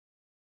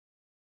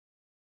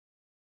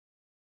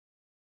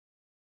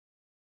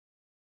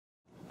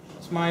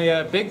It's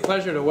my big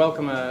pleasure to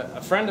welcome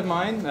a friend of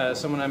mine,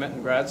 someone I met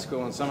in grad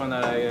school and someone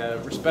that I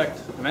respect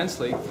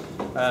immensely,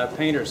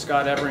 painter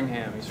Scott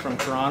Everingham. He's from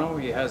Toronto.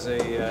 He has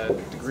a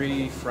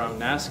degree from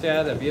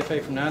NASCAD, a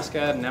BFA from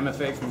NASCAD, an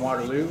MFA from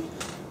Waterloo.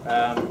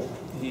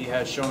 He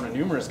has shown in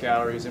numerous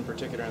galleries, in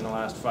particular in the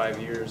last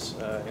 5 years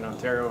in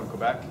Ontario and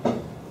Quebec.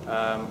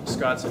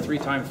 Scott's a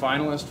three-time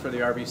finalist for the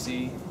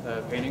RBC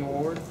Painting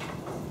Award.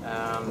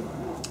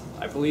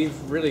 I believe,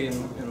 really,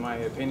 in my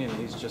opinion,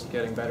 he's just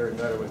getting better and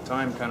better with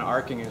time, kind of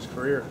arcing his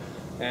career.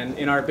 And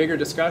in our bigger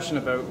discussion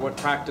about what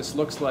practice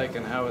looks like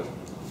and how it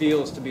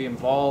feels to be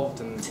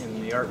involved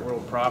in the art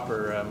world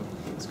proper,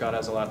 Scott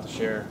has a lot to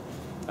share.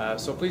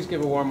 So please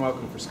give a warm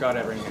welcome for Scott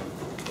Everingham.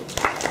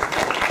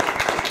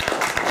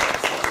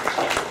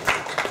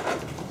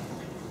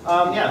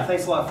 Yeah,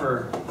 thanks a lot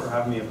for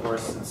having me, of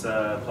course. It's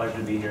a pleasure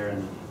to be here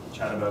and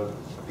chat about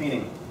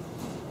painting.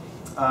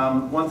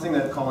 One thing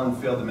that Colin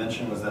failed to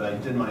mention was that I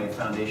did my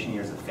foundation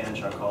years at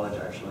Fanshawe College,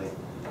 actually,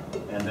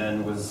 and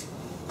then was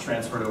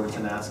transferred over to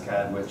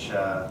NASCAD, which,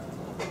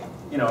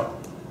 you know,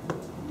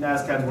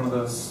 NASCAD is one of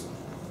those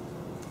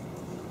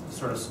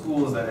sort of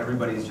schools that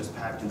everybody's just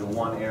packed into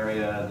one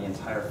area. The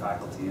entire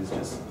faculty is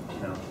just,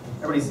 you know,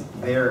 everybody's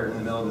there in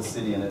the middle of the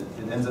city, and it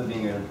ends up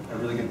being a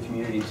really good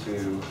community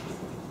to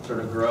sort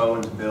of grow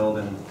and to build.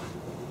 And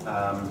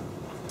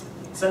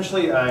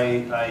essentially,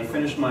 I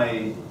finished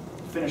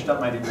up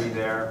my degree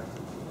there,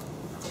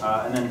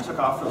 and then took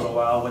off for a little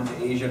while, went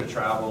to Asia to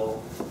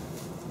travel,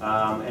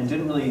 and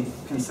didn't really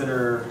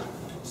consider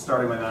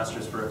starting my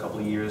master's for a couple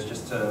of years,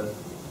 just to,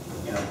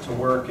 you know, to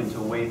work and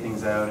to weigh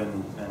things out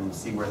and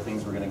see where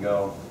things were going to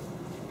go.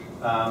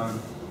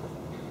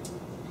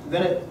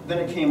 Then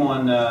it came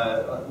on,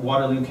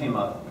 Waterloo came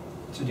up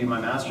to do my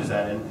master's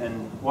at,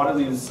 and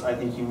Waterloo's, I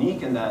think,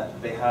 unique in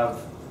that they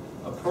have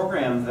a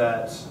program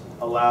that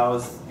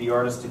allows the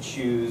artist to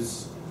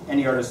choose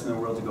any artist in the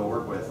world to go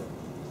work with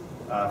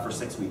for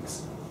 6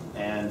 weeks.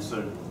 And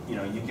so, you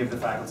know, you give the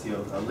faculty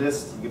a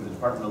list, you give the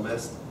department a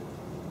list.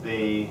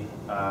 They,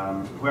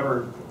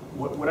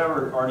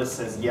 whatever artist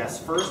says yes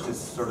first is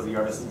sort of the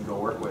artist that you go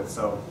work with.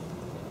 So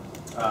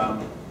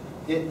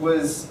it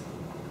was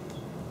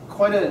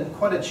quite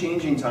a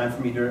changing time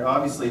for me.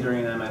 Obviously,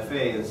 during an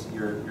MFA, is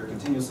you're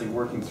continuously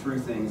working through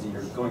things and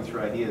you're going through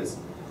ideas.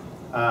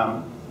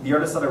 The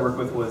artist that I worked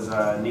with was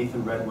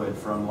Nathan Redwood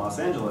from Los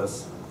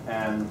Angeles,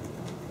 and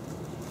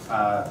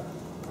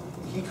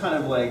he kind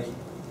of, like,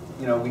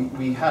 you know,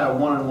 we had a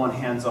one-on-one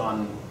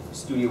hands-on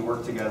studio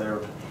work together,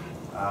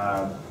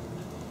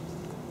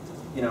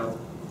 you know,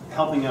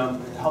 helping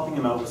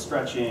him out with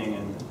stretching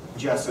and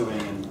gessoing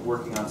and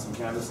working on some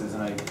canvases,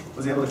 and I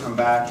was able to come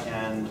back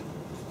and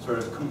sort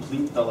of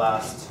complete the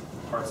last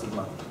parts of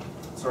my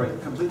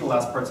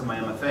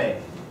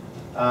MFA.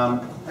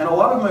 And a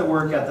lot of my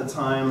work at the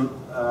time,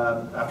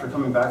 after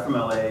coming back from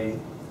LA,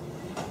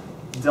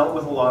 dealt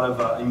with a lot of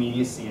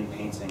immediacy in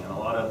painting, and a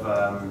lot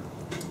of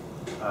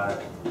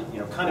you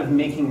know, kind of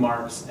making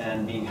marks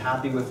and being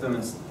happy with them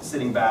and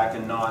sitting back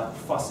and not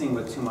fussing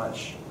with too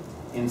much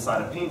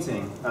inside of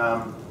painting.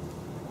 The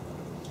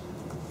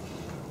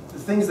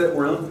things that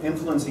were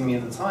influencing me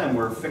at the time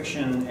were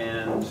fiction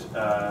and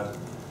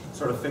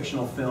sort of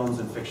fictional films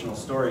and fictional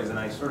stories, and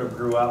I sort of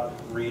grew up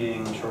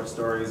reading short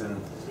stories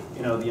and,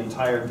 you know, the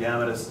entire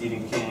gamut of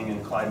Stephen King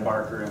and Clive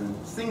Barker and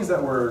things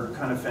that were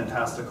kind of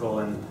fantastical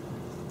and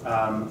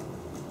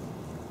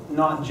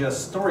not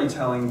just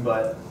storytelling,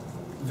 but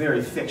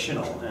very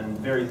fictional and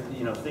very,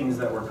 you know, things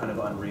that were kind of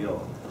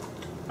unreal.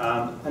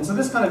 And so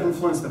this kind of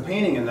influenced the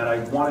painting in that I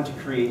wanted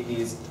to create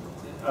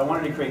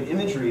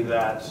imagery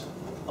that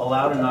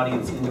allowed an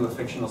audience into a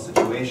fictional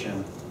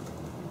situation,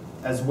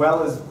 as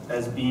well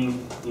as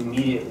being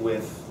immediate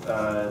with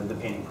the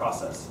painting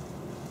process.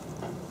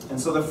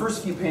 And so the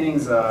first few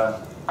paintings,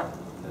 the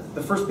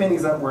first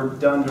paintings that were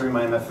done during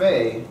my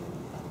MFA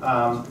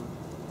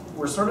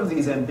were sort of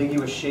these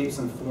ambiguous shapes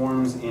and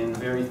forms in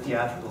very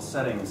theatrical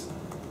settings.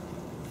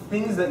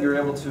 Things that you're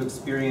able to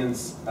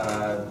experience,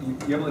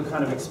 you're able to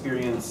kind of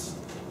experience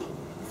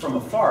from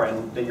afar,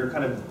 and that you're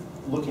kind of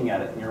looking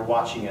at it and you're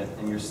watching it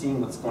and you're seeing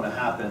what's going to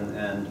happen,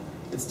 and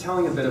it's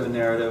telling a bit of a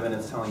narrative and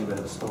it's telling a bit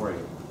of a story.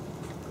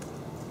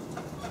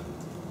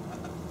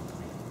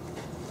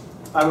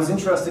 I was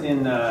interested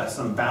in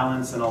some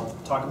balance, and I'll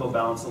talk about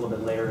balance a little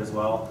bit later as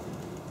well.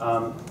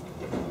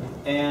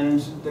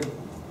 And the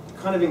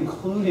kind of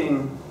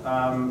including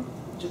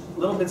just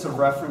little bits of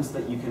reference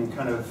that you can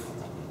kind of,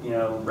 you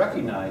know,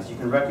 recognize. You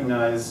can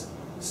recognize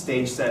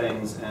stage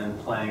settings and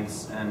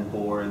planks and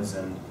boards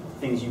and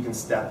things you can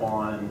step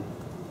on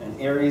and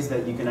areas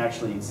that you can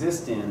actually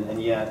exist in,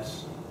 and yet,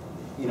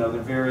 you know,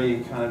 they're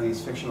very kind of these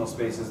fictional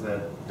spaces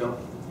that don't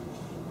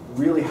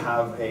really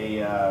have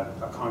a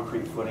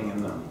concrete footing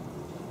in them.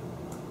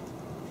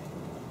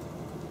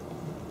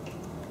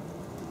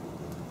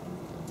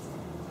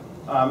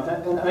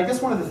 And I guess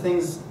one of the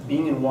things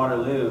being in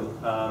Waterloo,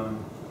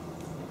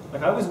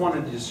 like, I always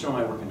wanted to just show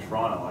my work in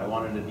Toronto. I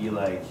wanted to be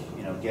like,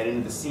 you know, get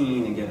into the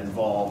scene and get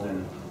involved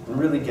and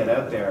really get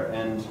out there.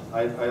 And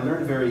I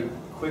learned very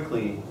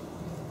quickly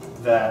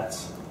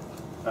that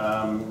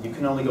you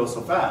can only go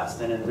so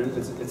fast, and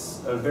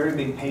it's a very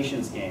big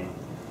patience game.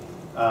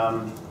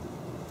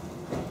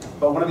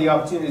 But one of the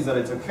opportunities that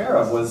I took care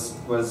of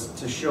was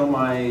to show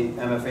my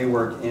MFA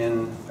work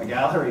in a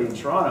gallery in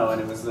Toronto,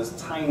 and it was this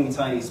tiny,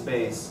 tiny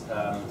space.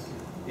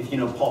 If you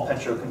know Paul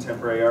Petro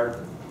Contemporary Art,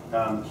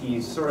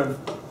 he sort of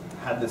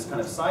had this kind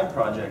of side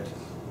project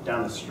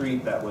down the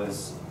street that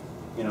was,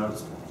 you know,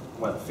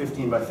 what,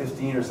 15 by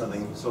 15 or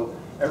something. So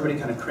everybody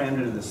kind of crammed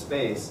into the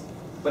space.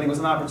 But it was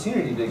an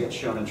opportunity to get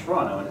shown in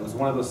Toronto, and it was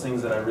one of those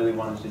things that I really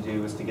wanted to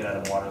do, was to get out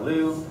of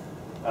Waterloo,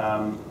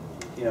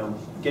 you know,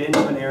 get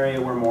into an area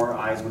where more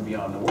eyes would be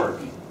on the work.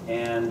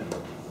 And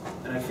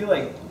I feel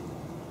like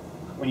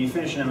when you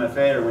finish an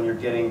MFA, or when you're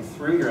getting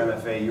through your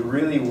MFA, you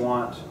really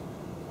want,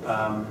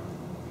 I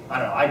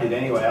don't know, I did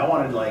anyway, I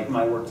wanted like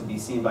my work to be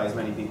seen by as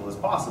many people as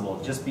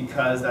possible, just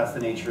because that's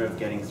the nature of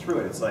getting through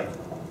it. It's like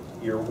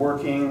you're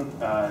working,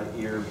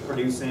 you're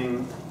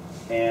producing,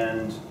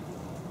 and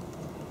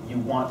you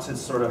want to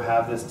sort of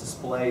have this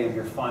display of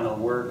your final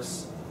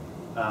works,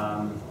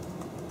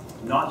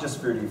 not just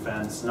for your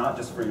defense, not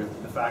just for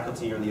the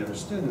faculty or the other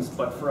students,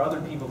 but for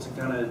other people to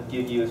kind of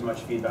give you as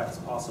much feedback as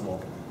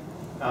possible.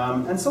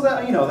 And so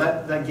that, you know,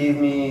 that gave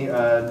me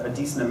a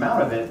decent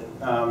amount of it.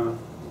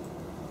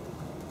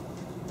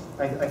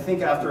 I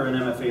think after an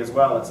MFA as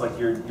well, it's like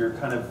you're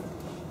kind of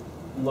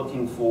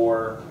looking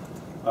for,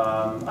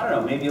 I don't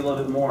know, maybe a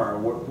little bit more,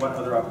 what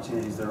other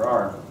opportunities there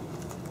are.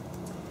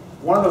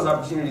 One of those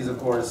opportunities, of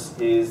course,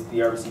 is the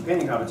RBC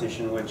painting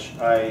competition, which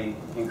I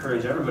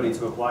encourage everybody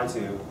to apply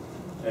to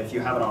if you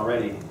haven't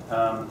already.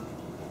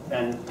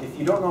 And if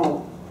you don't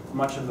know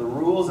much of the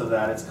rules of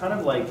that, it's kind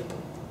of like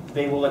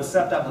they will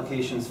accept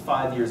applications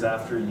 5 years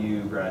after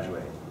you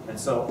graduate. And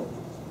so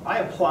I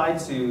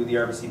applied to the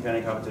RBC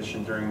painting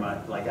competition during my,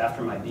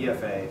 after my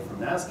BFA from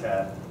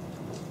NASCAD.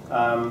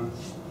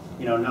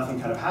 You know, nothing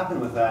kind of happened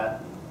with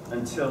that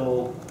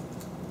until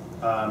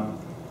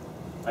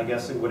I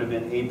guess it would have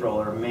been April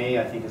or May,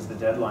 I think, is the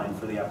deadline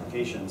for the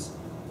applications.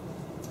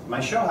 My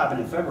show happened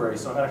in February,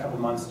 so I had a couple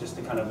months just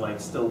to kind of like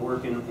still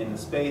work in the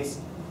space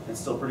and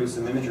still produce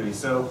some imagery.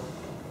 So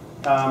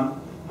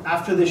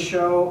after this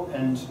show,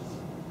 and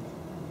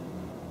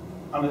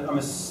I don't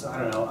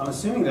know, I'm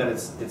assuming that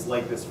it's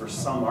like this for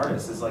some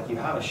artists. It's like you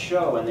have a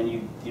show and then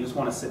you just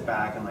want to sit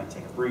back and like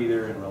take a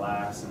breather and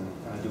relax and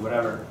kind of do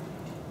whatever.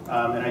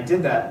 And I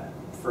did that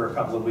for a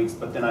couple of weeks,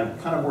 but then I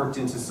kind of worked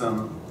into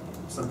some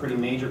pretty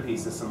major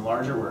pieces, some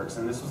larger works,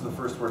 and this was the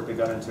first work that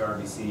got into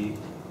RBC,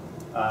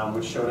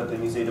 which showed at the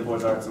Musée des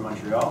Beaux-Arts in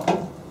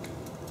Montreal.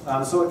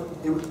 So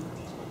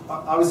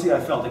obviously I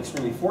felt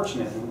extremely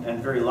fortunate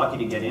and very lucky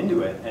to get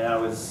into it, and I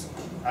was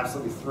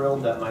absolutely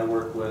thrilled that my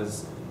work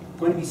was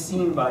going to be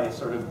seen by a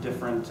sort of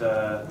different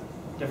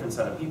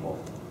set of people.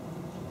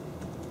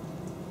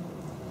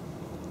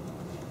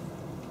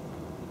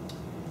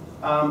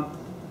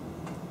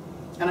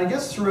 And I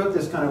guess throughout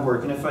this kind of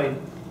work, and if I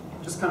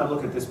just kind of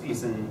look at this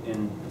piece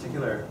in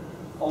particular,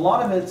 a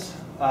lot of it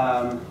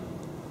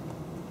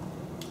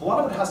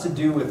has to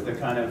do with the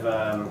kind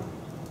of,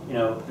 you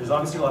know, there's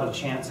obviously a lot of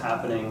chance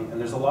happening, and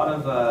there's a lot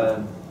of,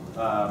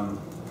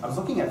 I was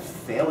looking at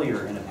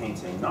failure in a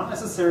painting, not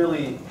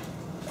necessarily,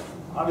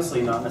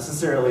 obviously not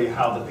necessarily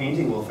how the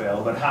painting will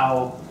fail, but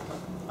how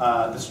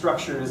the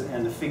structures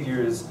and the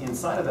figures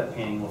inside of that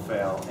painting will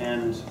fail.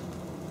 And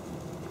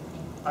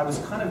I was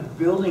kind of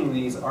building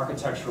these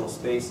architectural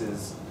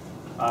spaces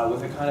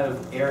with a kind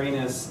of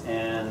airiness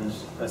and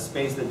a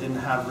space that didn't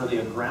have really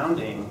a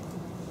grounding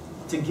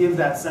to give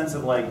that sense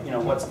of like, you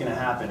know, what's going to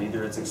happen.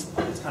 Either it's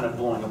kind of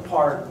blowing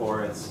apart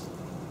or it's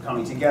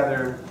coming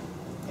together.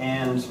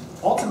 And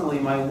ultimately,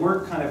 my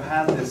work kind of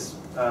had this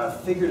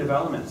figurative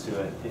element to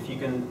it. If you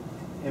can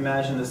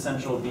imagine the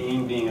central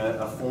being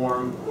a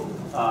form,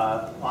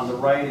 on the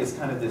right is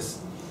kind of this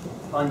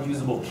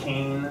unusable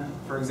cane,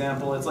 for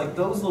example. It's like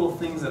those little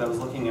things that I was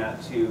looking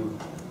at to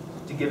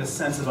give a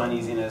sense of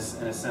uneasiness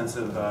and a sense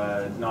of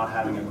not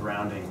having a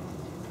grounding,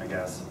 I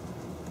guess.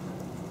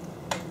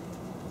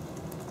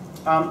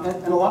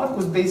 And a lot of it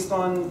was based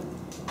on,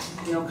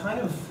 you know, kind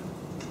of,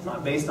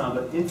 not based on,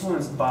 but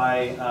influenced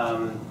by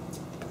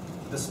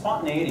the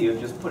spontaneity of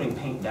just putting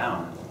paint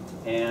down.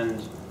 And,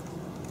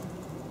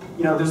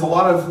 you know, there's a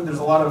lot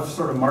of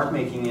sort of mark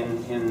making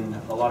in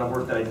a lot of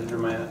work that I did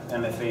through my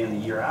MFA in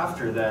the year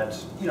after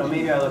that, you know,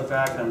 maybe I look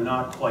back and I'm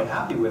not quite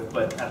happy with,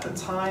 but at the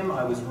time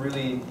I was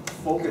really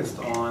focused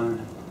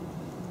on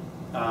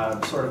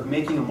sort of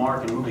making a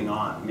mark and moving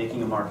on,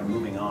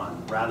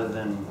 rather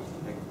than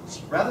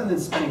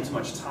spending too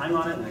much time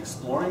on it and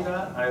exploring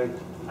that.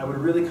 I would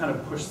really kind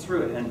of push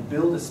through it and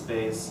build a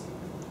space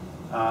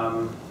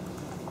kind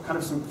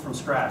of from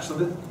scratch.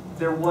 So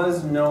there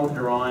was no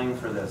drawing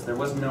for this. There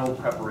was no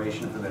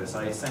preparation for this.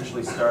 I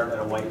essentially start at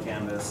a white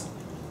canvas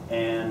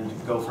and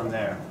go from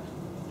there.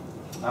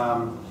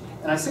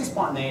 And I say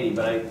spontaneity,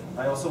 but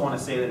I also want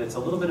to say that it's a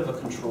little bit of a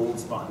controlled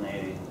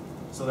spontaneity,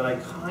 so that I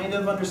kind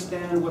of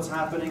understand what's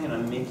happening and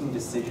I'm making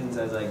decisions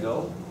as I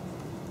go.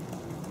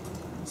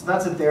 So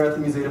that's it there at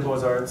the Musée des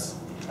Beaux-Arts.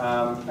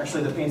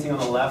 Actually, the painting on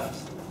the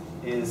left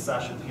is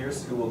Sasha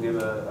Pierce, who will give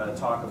a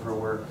talk of her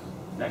work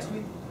next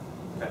week.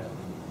 Okay.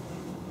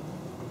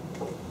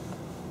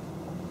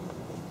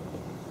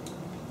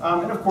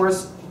 And of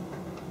course,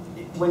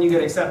 when you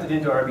get accepted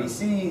into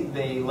RBC,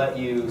 they let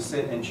you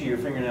sit and chew your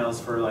fingernails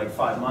for like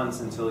 5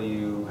 months until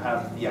you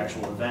have the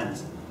actual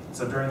event.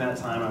 So during that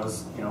time, I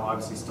was,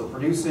 obviously still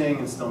producing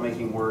and still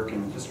making work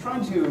and just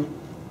trying to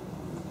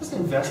just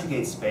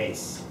investigate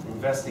space,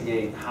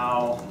 investigate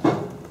how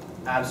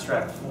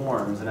abstract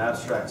forms and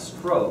abstract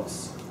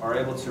strokes are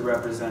able to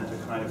represent a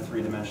kind of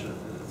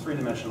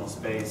three-dimensional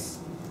space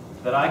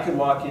that I could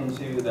walk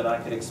into, that I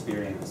could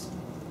experience.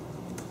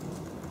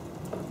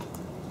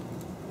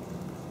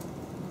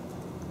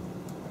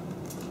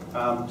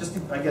 Just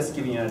to, I guess,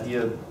 give you an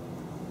idea,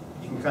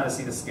 you can kind of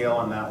see the scale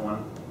on that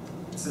one.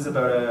 This is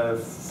about a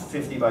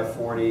 50 by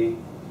 40,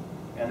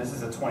 and this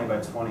is a 20 by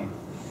 20.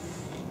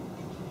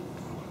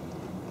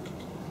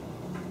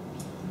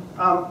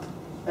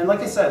 And like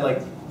I said,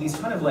 like these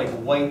kind of like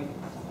white,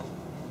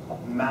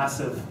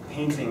 massive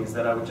paintings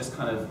that I would just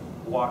kind of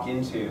walk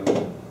into,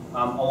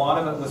 a lot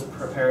of it was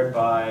prepared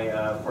by,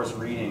 of course,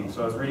 reading.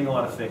 So I was reading a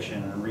lot of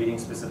fiction and reading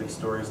specific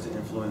stories to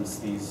influence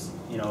these,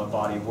 a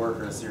body of work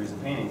or a series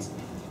of paintings.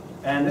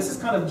 And this is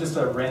kind of just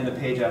a random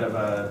page out of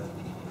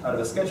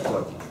a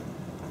sketchbook,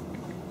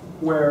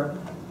 where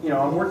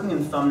I'm working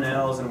in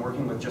thumbnails and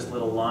working with just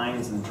little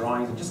lines and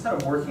drawings and just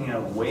kind of working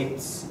out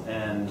weights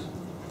and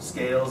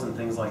scales and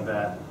things like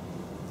that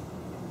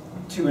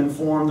to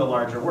inform the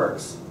larger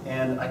works.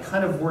 And I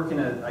kind of work in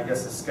I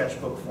guess, a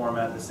sketchbook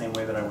format the same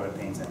way that I would a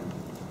painting.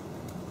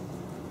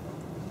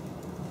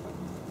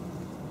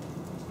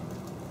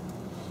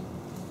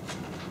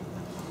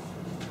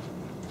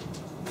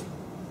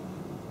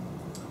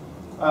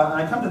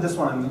 And I come to this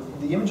one, and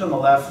the image on the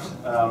left,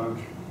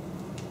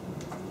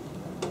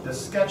 the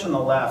sketch on the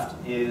left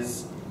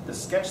is the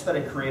sketch that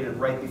I created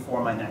right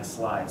before my next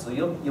slide. So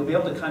you'll be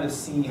able to kind of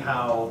see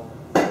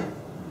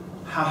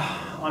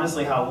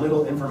honestly, how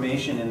little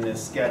information in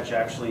this sketch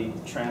actually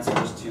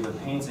transfers to the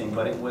painting.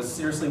 But it was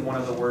seriously one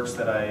of the works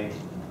that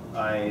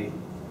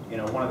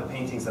one of the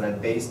paintings that I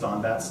based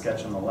on that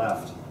sketch on the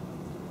left.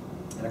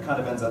 And it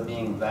kind of ends up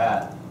being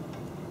that.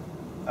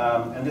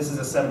 And this is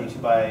a 72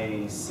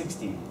 by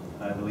 60.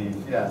 I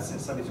believe, yeah, it's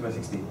 72 by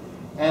 60.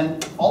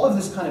 And all of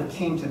this kind of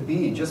came to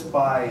be just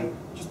by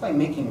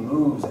making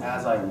moves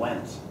as I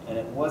went. And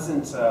it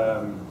wasn't,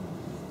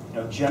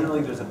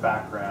 generally there's a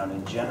background,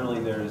 and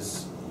generally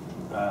there's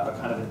a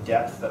kind of a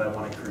depth that I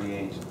want to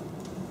create.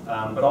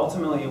 But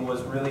ultimately it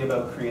was really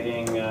about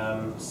creating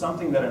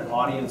something that an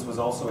audience was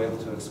also able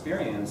to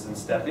experience and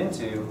step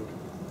into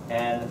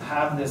and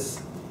have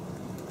this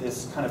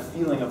kind of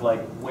feeling of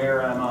like,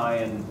 where am I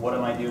and what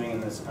am I doing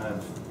in this kind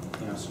of,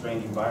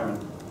 strange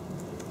environment.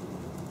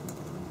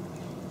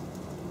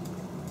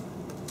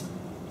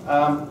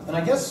 And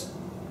I guess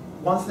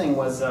one thing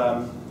was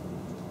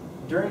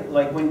during,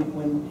 like,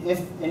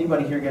 if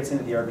anybody here gets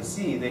into the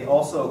RBC, they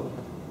also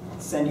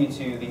send you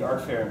to the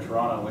art fair in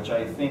Toronto, which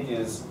I think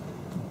is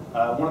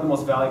one of the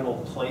most valuable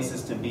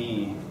places to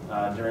be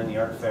during the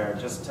art fair,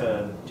 just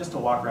to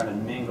walk around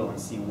and mingle and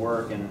see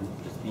work and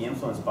just be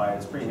influenced by it.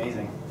 It's pretty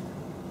amazing.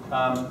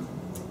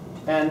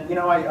 And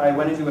I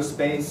went into a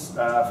space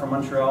from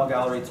Montreal,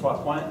 Galerie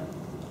Trois Points,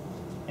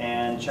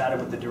 and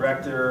chatted with the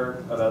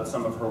director about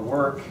some of her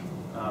work.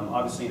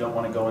 Obviously, you don't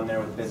want to go in there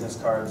with business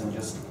cards and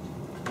just,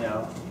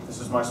 this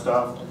is my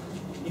stuff.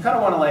 You kind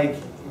of want to like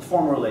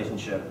form a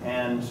relationship.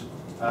 And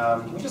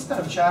we just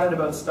kind of chatted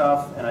about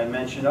stuff, and I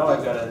mentioned, oh,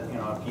 I've got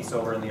a piece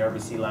over in the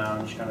RBC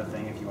lounge kind of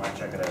thing if you want to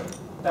check it out.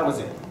 That was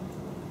it.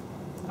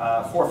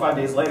 4 or 5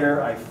 days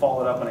later, I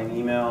followed up on an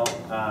email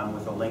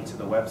with a link to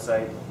the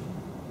website.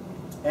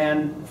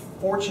 And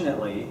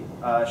fortunately,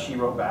 she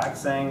wrote back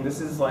saying,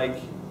 this is like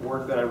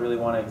work that I really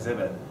want to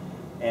exhibit.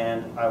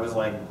 And I was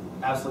like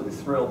absolutely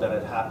thrilled that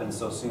it happened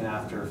so soon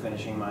after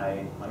finishing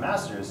my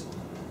master's.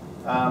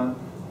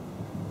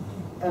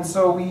 And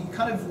so we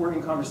kind of were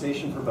in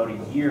conversation for about a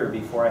year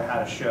before I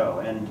had a show.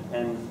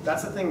 And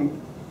that's the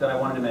thing that I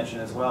wanted to mention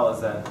as well,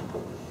 is that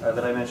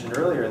I mentioned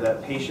earlier,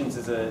 that patience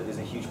is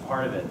a huge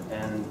part of it.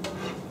 And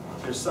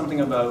there's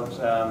something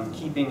about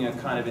keeping a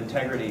kind of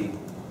integrity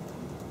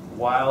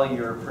while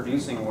you're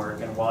producing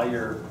work and while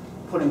you're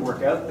putting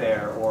work out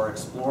there or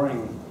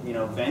exploring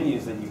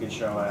venues that you could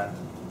show at.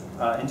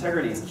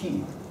 Integrity is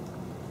key.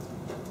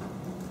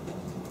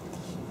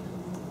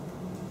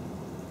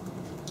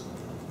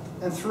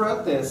 And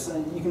throughout this,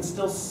 you can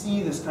still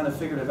see this kind of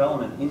figurative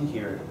element in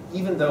here,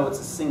 even though it's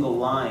a single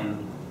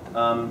line.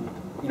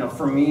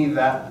 For me,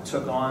 that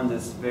took on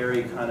this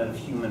very kind of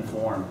human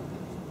form.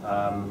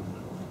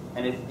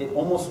 And it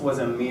almost was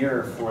a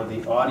mirror for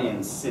the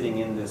audience sitting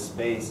in this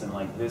space, and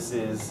like, this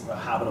is a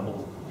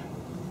habitable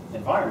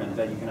environment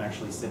that you can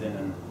actually sit in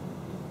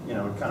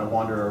and kind of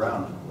wander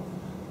around.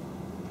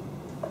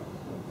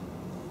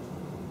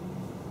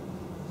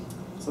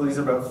 So these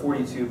are about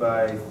 42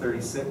 by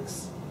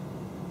 36.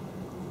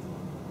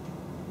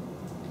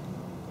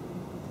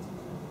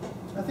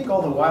 I think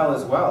all the while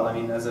as well, I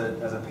mean, as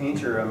a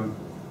painter,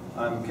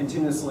 I'm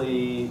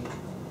continuously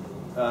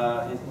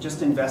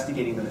just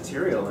investigating the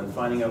material and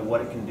finding out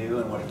what it can do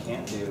and what it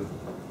can't do,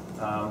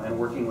 and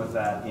working with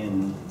that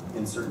in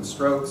certain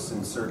strokes,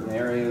 in certain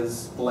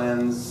areas,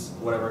 blends,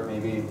 whatever it may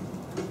be.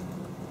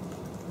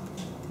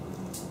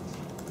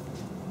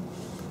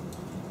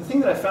 The thing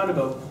that I found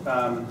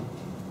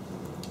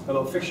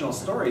about fictional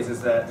stories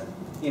is that,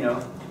 you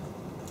know,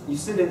 you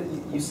sit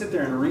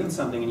there and read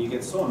something and you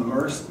get so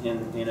immersed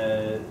in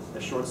a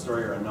short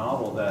story or a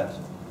novel that,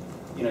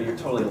 you know, you're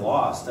totally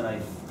lost. And I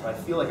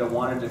feel like I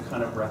wanted to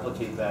kind of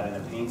replicate that in a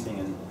painting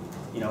and,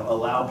 you know,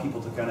 allow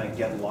people to kind of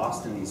get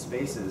lost in these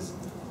spaces.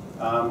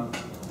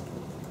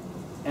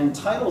 And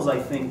titles, I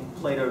think,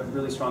 played a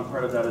really strong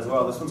part of that as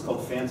well. This one's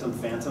called Phantom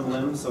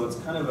Limb, so it's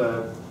kind of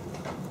a,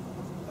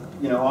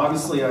 you know,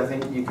 obviously I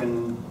think you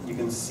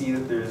can see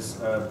that there's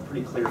a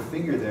pretty clear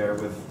figure there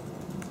with,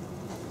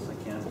 I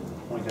can't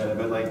point at it,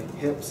 but like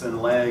hips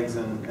and legs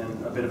and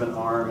a bit of an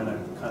arm and a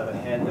kind of a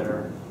head that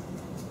are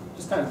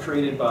just kind of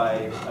created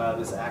by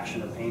this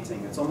action of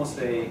painting. It's almost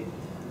a,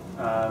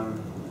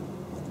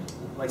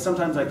 like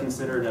sometimes I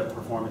consider it a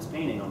performance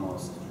painting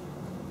almost.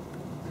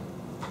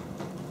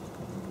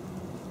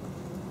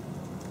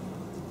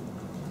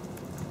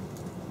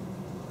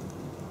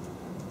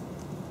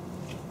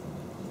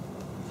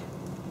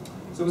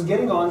 So it was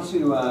getting on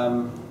to,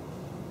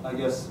 I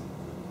guess,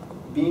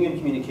 being in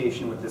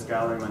communication with this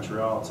gallery in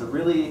Montreal to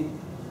really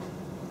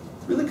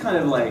kind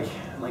of like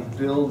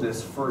build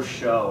this first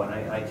show, and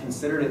I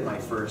considered it my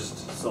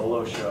first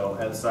solo show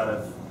outside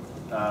of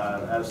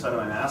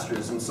my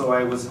master's, and so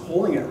I was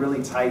holding it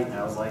really tight, and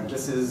I was like,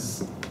 this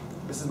is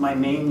my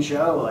main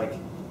show. Like,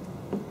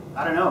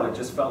 I don't know, it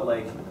just felt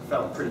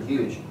pretty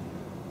huge,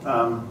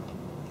 and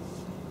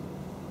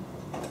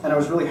I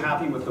was really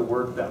happy with the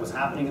work that was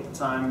happening at the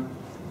time.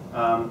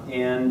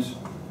 And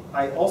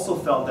I also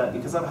felt that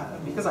because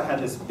I had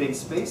this big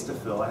space to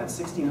fill, I had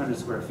 1,600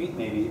 square feet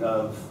maybe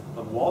of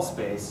wall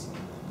space.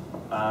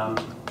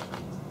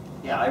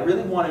 Yeah, I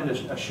really wanted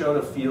a show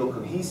to feel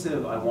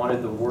cohesive. I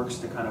wanted the works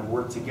to kind of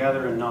work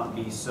together and not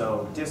be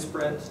so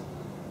disparate.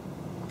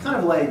 Kind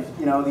of like,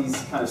 you know, these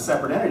kind of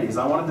separate entities.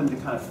 I wanted them to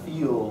kind of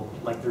feel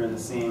like they're in the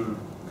same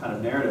kind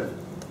of narrative.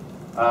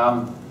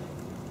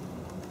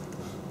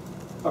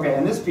 Okay,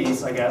 and this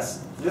piece, I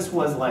guess, this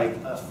was like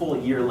a full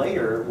year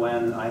later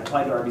when I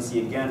applied to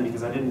RBC again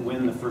because I didn't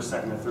win the first,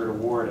 second, or third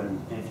award, and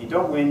if you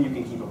don't win, you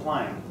can keep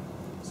applying.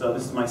 So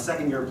this is my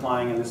second year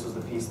applying, and this was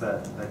the piece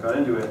that got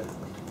into it.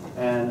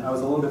 And I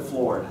was a little bit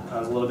floored. I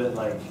was a little bit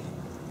like,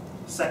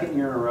 second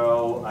year in a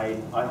row, I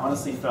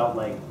honestly felt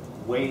like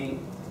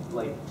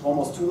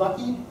almost too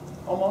lucky,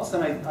 almost.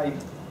 And I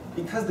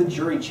because the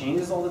jury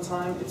changes all the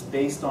time, it's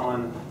based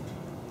on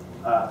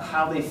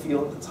how they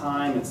feel at the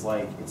time. It's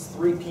like, it's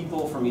 3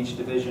 people from each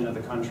division of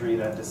the country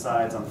that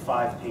decides on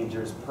 5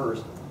 painters per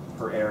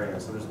area.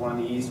 So there's one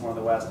in the east, one in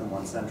the west, and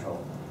one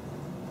central.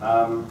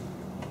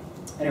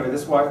 Anyway,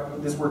 this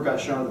work got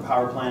shown at the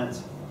power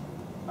plant.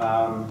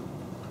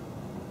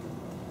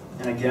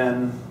 And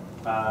again,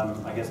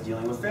 I guess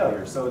dealing with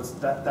failure. So it's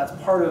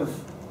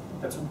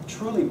that's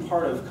truly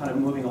part of kind of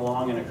moving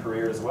along in a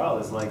career as well,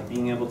 is like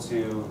being able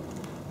to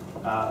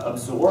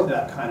absorb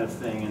that kind of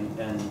thing,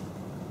 and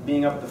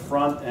being up at the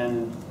front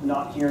and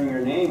not hearing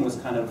your name was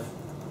kind of,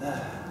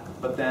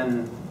 but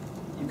then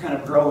you kind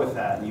of grow with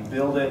that and you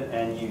build it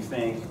and you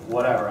think,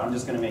 whatever, I'm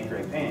just going to make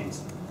great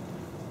paintings.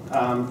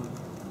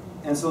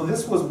 And so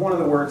this was one of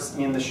the works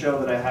in the show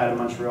that I had in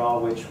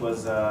Montreal, which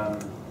was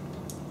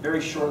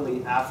very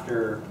shortly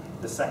after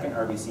the second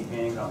RBC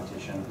painting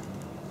competition.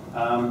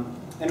 And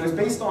it was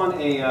based on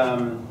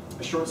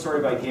a short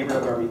story by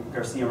Gabriel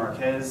Garcia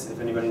Marquez, if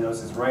anybody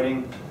knows his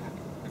writing.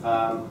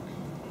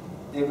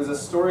 It was a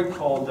story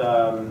called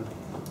The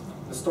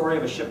Story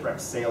of a Shipwrecked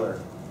Sailor.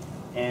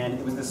 And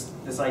it was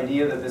this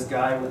idea that this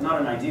guy, not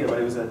an idea, but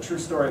it was a true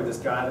story of this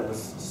guy that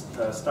was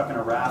stuck in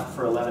a raft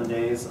for 11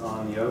 days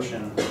on the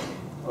ocean,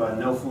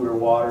 no food or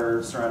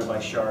water, surrounded by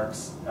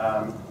sharks.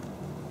 And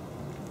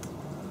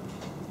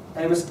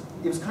it was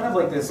kind of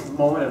like this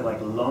moment of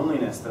like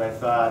loneliness that I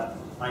thought,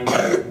 I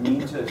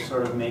need to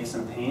sort of make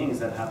some paintings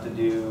that have to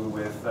do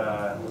with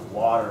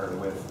water,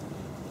 with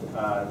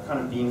kind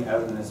of being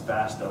out in this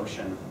vast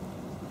ocean.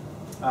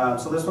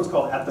 So this one's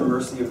called At the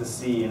Mercy of the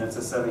Sea, and it's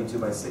a 72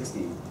 by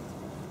 60.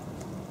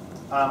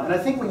 And I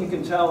think what you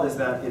can tell is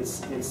that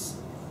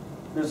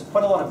there's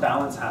quite a lot of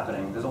balance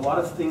happening. There's a lot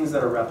of things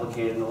that are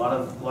replicated, and a lot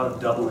of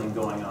doubling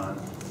going on.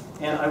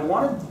 And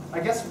I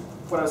guess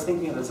what I was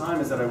thinking at the time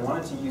is that I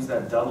wanted to use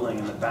that doubling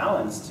and the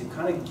balance to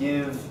kind of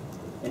give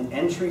an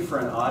entry for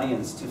an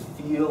audience to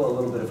feel a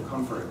little bit of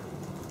comfort,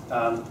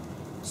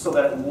 so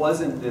that it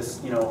wasn't this,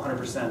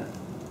 100%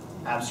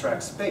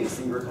 abstract space,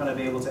 that you were kind of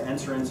able to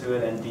enter into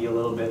it and be a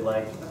little bit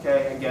like,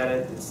 okay, I get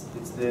it, it's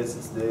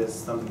this,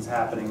 something's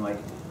happening. Like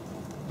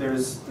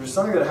there's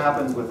something that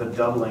happens with a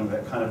doubling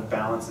that kind of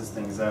balances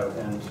things out,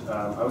 and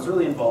I was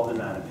really involved in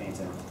that in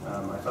painting.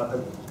 I thought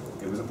that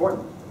it was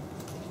important.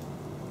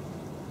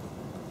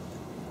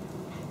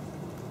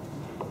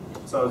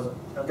 So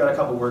I've got a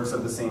couple works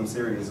of the same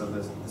series, of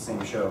the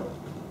same show.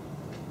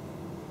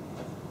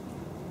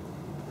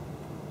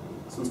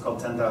 This one's called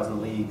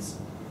 10,000 Leagues.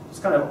 It's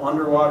kind of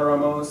underwater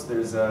almost.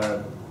 There's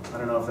a, I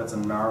don't know if that's a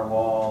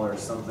narwhal or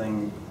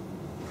something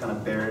kind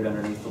of buried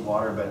underneath the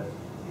water, but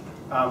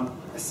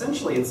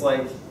essentially it's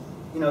like,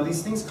 you know,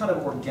 these things kind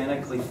of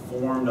organically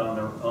formed on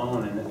their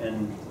own,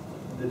 and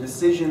the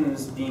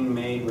decisions being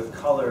made with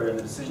color and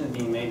the decisions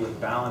being made with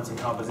balance and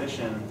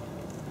composition,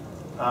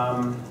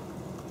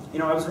 you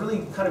know, I was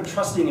really kind of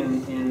trusting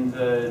in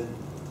the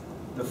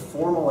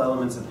formal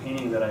elements of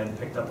painting that I had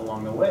picked up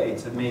along the way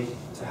to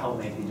help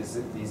make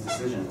these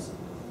decisions.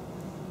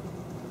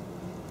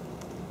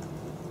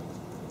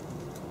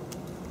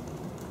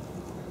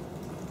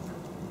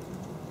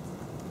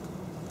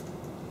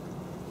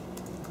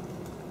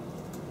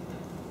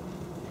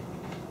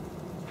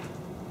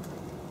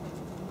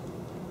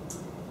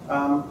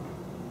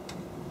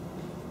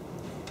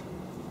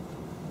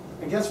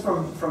 I guess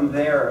from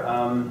there,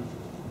 I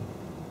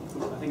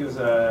think it was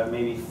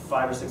maybe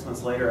 5 or 6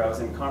 months later, I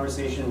was in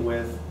conversation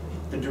with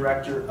the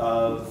director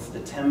of the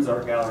Thames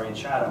Art Gallery in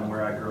Chatham,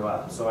 where I grew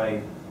up. So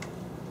I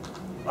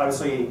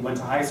obviously went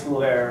to high school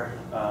there,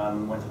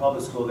 went to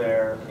public school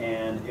there,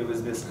 and it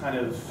was this kind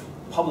of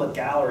public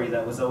gallery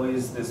that was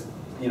always this,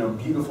 you know,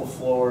 beautiful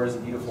floors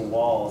and beautiful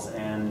walls.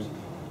 And you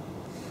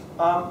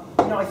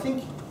know, I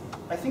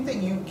think that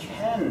you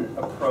can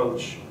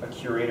approach a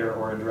curator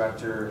or a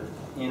director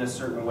in a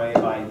certain way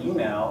by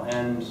email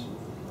and,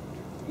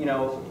 you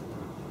know,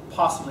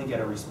 possibly get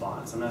a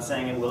response. I'm not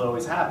saying it will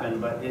always happen,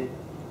 but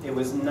it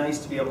was nice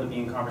to be able to be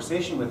in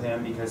conversation with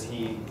him because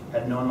he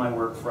had known my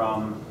work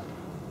from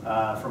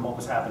what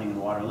was happening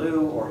in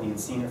Waterloo, or he had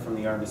seen it from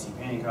the RBC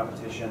painting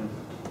competition.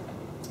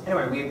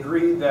 Anyway, we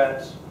agreed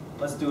that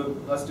let's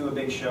do a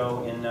big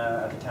show in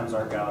at the Thames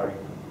Art Gallery.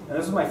 And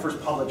this was my first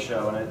public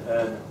show, and it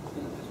was a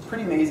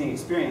pretty amazing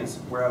experience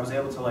where I was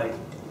able to, like,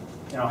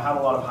 you know, have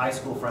a lot of high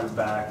school friends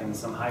back and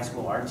some high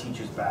school art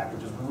teachers back,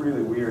 which was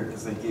really weird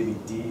because they gave me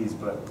D's,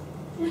 but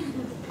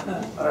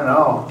I don't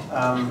know.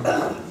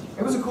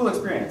 It was a cool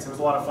experience. It was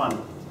a lot of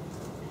fun.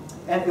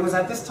 And it was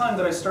at this time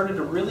that I started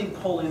to really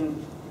pull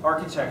in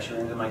architecture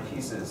into my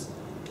pieces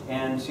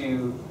and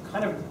to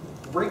kind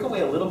of break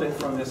away a little bit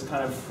from this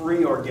kind of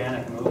free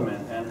organic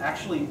movement and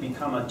actually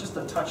become just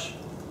a touch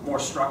more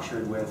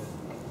structured with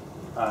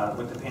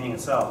the painting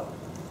itself.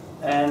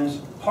 And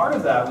part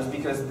of that was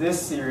because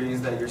this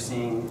series that you're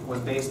seeing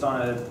was based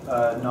on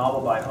a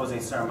novel by Jose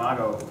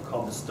Saramago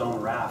called The Stone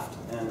Raft.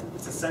 And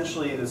it's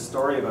essentially the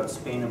story about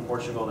Spain and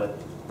Portugal that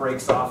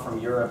breaks off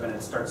from Europe and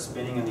it starts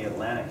spinning in the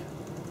Atlantic.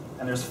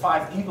 And there's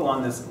 5 people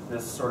on this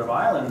sort of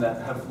island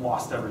that have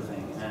lost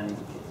everything, and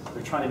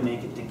they're trying to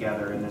make it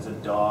together, and there's a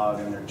dog,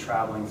 and they're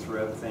traveling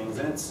throughout things.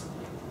 And it's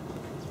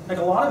like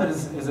a lot of it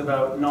is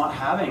about not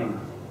having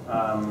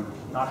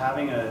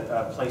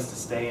a place to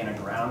stay and a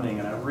grounding,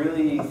 and I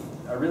really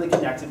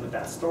connected with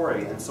that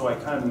story, and so I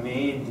kind of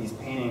made these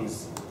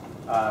paintings.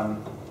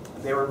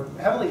 They were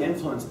heavily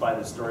influenced by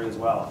this story as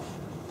well.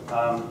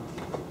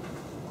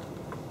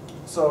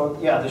 So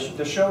yeah,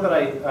 the show that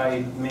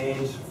I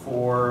made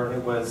for,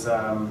 it was,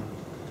 I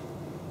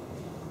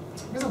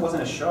guess it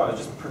wasn't a show, I was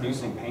just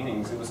producing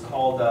paintings. It was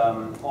called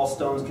All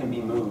Stones Can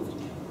Be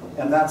Moved,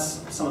 and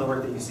that's some of the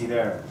work that you see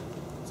there.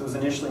 So it was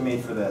initially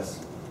made for this.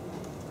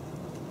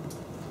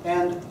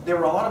 And there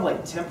were a lot of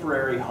like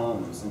temporary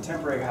homes and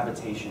temporary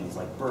habitations,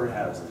 like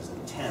birdhouses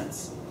and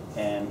tents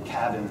and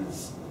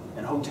cabins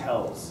and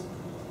hotels,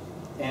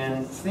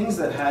 and things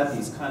that had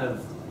these kind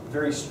of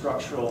very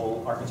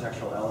structural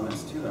architectural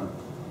elements to them.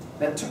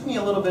 That took me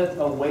a little bit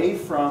away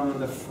from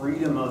the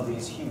freedom of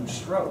these huge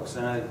strokes,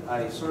 and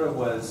I sort of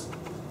was,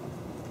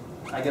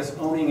 I guess,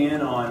 owning in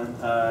on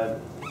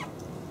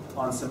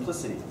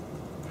simplicity.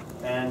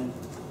 And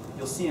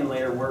you'll see in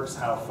later works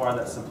how far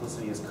that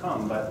simplicity has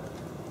come, but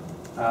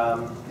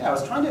yeah, I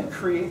was trying to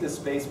create this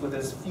space with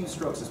as few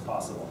strokes as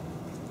possible.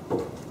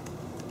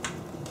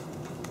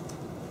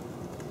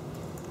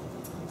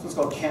 This one's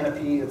called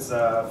Canopy. It's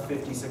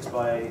 56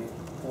 by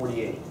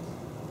 48.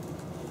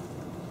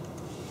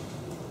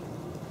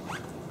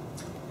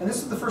 And this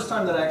is the first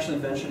time that I actually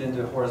ventured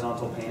into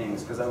horizontal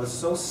paintings because I was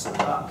so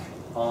stuck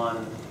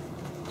on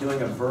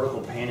doing a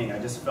vertical painting. I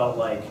just felt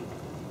like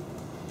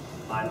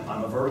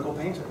I'm a vertical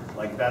painter.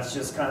 Like, that's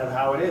just kind of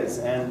how it is.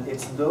 And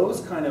it's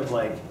those kind of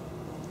like,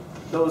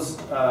 those,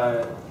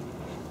 I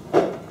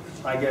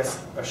guess,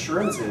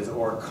 assurances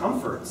or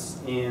comforts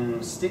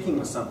in sticking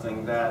with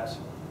something that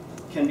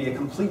can be a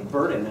complete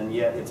burden, and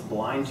yet it's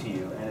blind to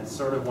you. And it's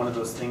sort of one of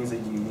those things that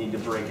you need to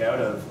break out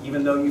of,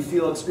 even though you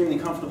feel extremely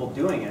comfortable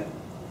doing it.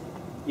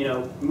 You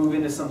know, move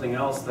into something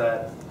else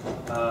that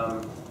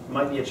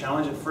might be a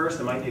challenge at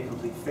first, it might be a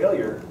complete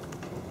failure.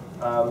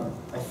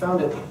 I found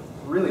it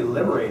really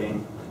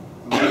liberating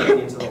moving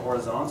into the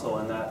horizontal,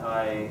 and that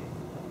I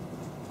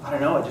don't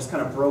know, it just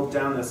kind of broke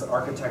down this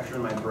architecture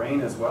in my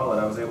brain as well,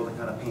 that I was able to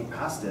kind of paint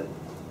past it.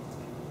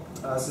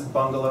 This is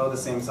Bungalow, the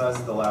same size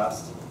as the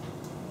last.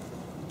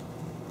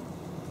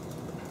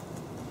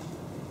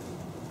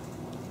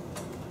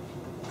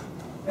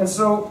 And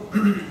so,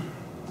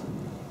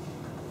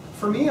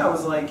 for me, I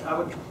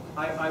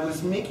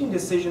was making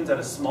decisions at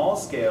a small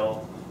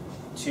scale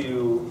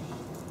to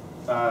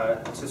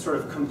to sort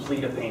of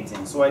complete a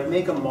painting. So I'd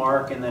make a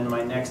mark, and then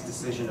my next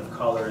decision of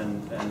color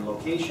and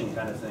location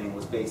kind of thing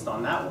was based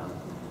on that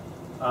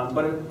one.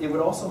 But it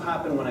would also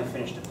happen when I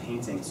finished a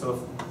painting.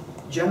 So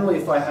generally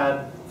if I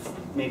had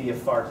maybe a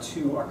far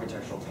too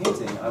architectural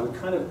painting, I would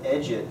kind of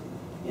edge it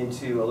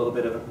into a little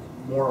bit of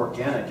more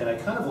organic. And I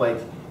kind of like,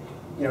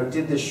 you know,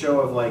 did this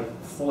show of like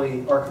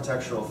fully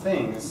architectural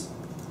things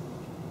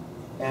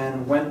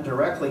and went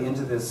directly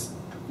into this,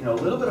 you know,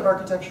 a little bit of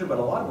architecture, but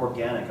a lot of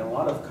organic and a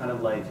lot of kind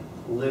of like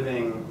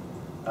living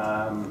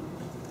kind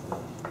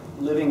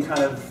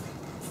of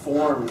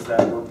forms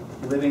that were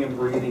living and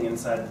breathing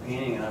inside the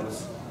painting. And I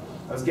was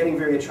getting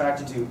very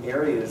attracted to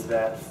areas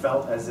that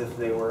felt as if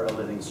they were a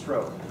living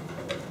stroke.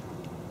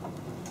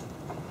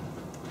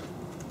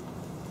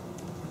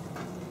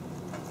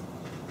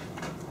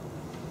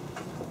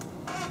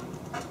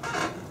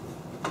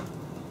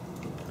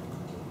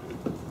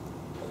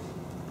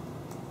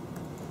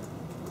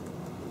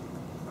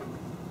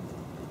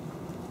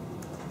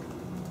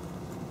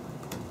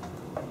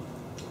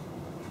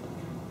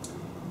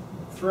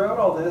 Throughout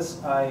all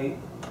this, I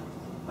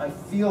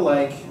feel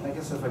like, I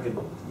guess if I could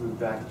move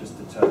back just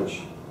a touch,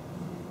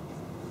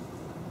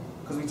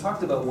 because we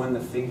talked about when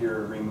the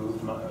figure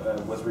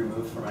was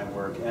removed from my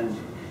work, and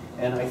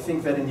I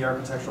think that in the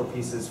architectural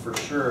pieces for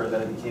sure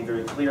that it became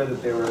very clear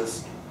that there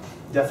was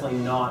definitely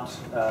not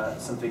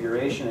some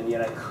figuration, and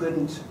yet I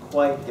couldn't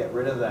quite get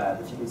rid of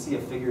that. If you can see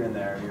a figure in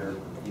there,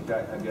 you've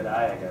got a good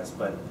eye, I guess,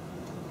 but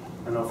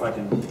I don't know if I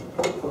can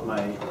put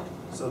my,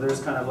 so there's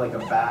kind of like a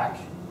back,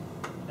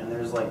 and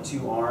there's like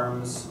two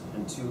arms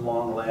and two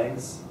long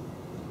legs.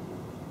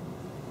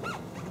 You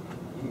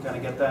can kind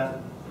of get that?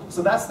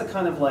 So that's the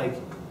kind of like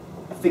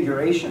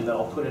figuration that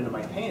I'll put into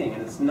my painting,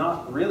 and it's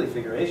not really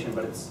figuration,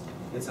 but it's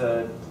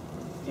a,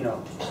 you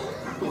know,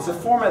 it's a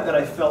format that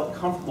I felt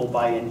comfortable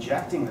by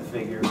injecting the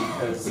figure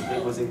because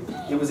it was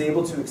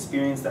able to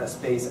experience that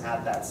space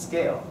at that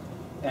scale.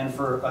 And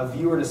for a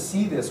viewer to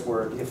see this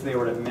work, if they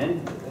were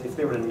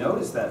to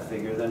notice that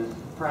figure, then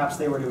perhaps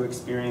they were to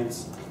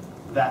experience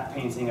that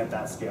painting at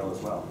that scale as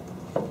well.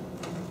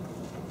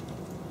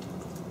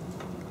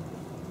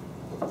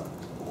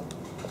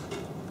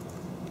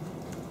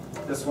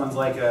 This one's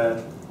like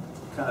a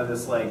kind of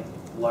this like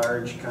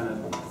large kind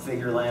of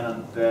figure laying on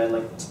the bed,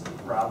 like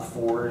Rob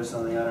Ford or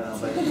something. I don't know,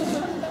 but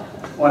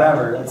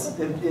whatever.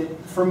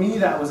 For me,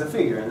 that was a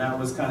figure, and that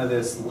was kind of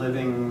this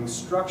living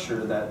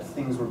structure that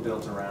things were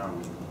built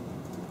around.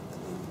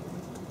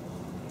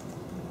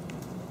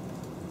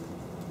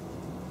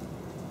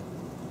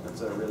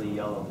 That's a really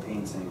yellow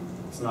painting.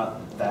 It's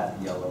not that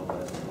yellow,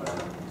 but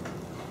whatever.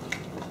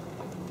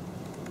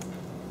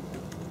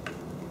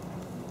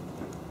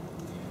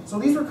 So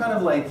these were kind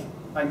of like,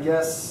 I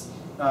guess,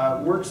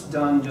 works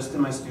done just in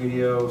my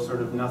studio,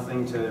 sort of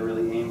nothing to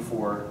really aim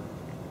for,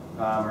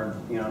 or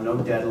no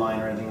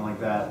deadline or anything like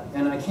that.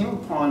 And I came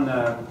upon,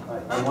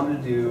 I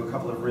wanted to do a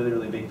couple of really,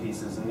 really big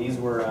pieces, and these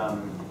were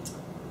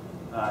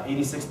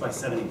 86 by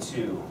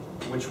 72,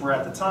 which were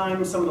at the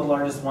time some of the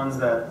largest ones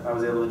that I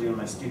was able to do in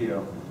my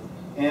studio.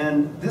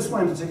 And this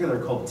one in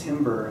particular, called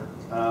Timber,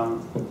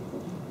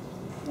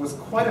 was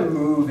quite a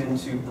move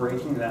into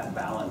breaking that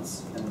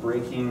balance and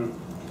breaking,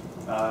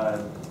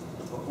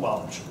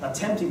 well,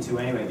 attempting to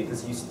anyway,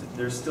 because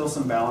there's still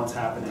some balance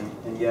happening,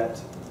 and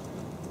yet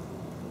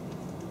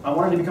I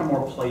wanted to become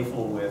more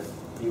playful with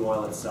the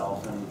oil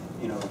itself, and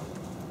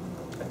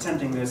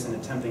attempting this and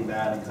attempting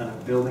that, and kind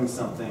of building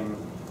something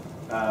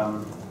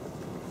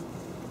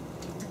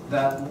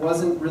that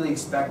wasn't really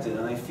expected.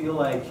 And I feel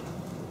like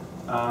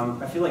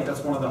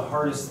that's one of the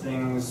hardest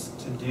things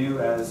to do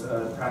as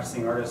a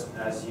practicing artist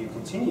as you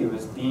continue,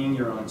 is being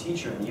your own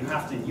teacher. And you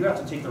have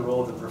to take the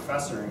role of the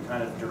professor and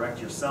kind of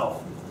direct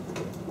yourself,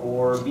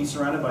 or be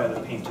surrounded by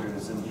other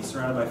painters and be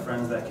surrounded by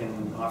friends that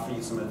can offer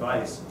you some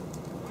advice.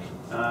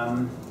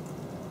 I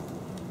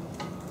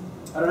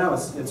don't know,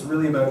 it's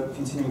really about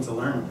continuing to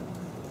learn.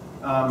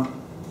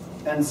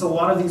 And so a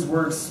lot of these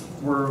works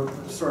were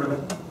sort of,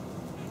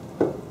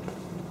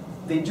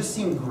 they just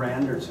seemed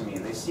grander to me.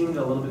 They seemed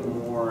a little bit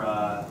more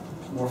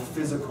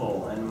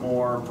physical and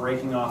more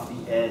breaking off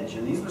the edge.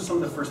 And these were some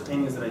of the first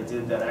paintings that I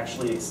did that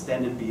actually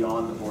extended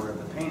beyond the border of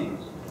the painting.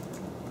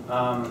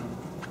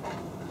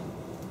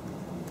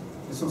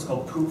 This one's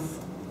called Poof.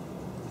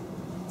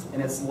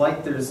 And it's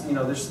like there's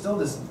still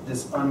this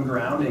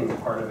ungrounding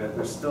part of it.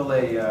 There's still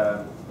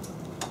a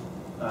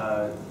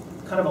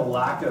kind of a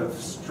lack of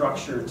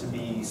structure to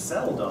be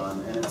settled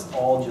on, and it's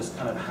all just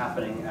kind of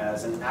happening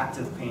as an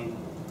active paint,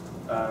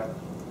 kind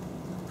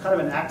of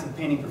an active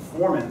painting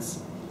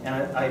performance. And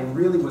I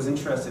really was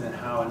interested in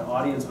how an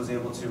audience was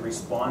able to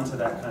respond to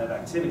that kind of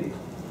activity,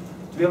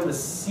 to be able to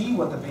see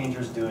what the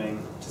painter's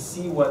doing, to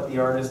see what the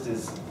artist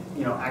is,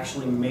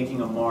 actually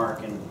making a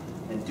mark and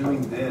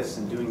doing this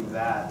and doing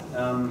that.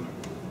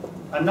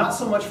 I'm not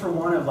so much for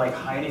one of like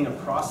hiding a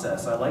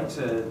process. I like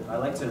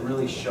to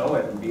really show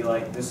it and be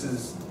like, this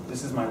is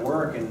my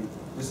work, and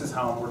this is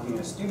how I'm working in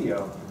a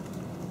studio.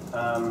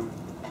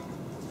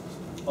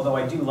 Although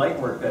I do like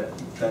work that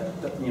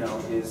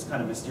is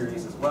kind of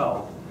mysterious as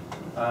well.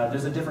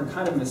 there's a different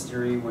kind of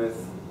mystery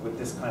with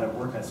this kind of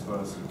work, I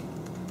suppose.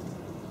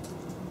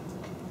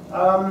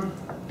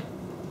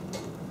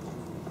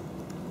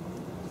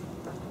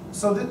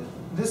 So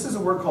this is a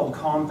work called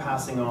Calm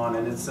Passing On,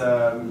 and it's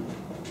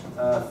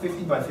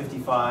 50 by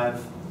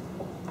 55.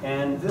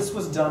 And this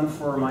was done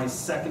for my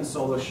second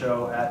solo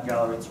show at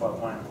Galerie de Trois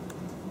Points.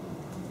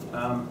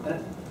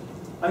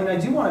 I mean, I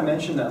do want to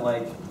mention that,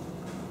 like,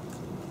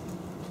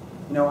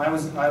 you know, I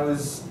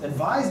was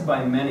advised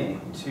by many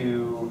to,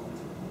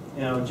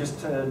 you know, just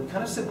to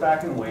kind of sit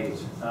back and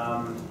wait.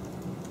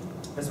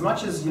 As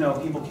much as, you know,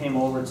 people came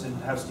over to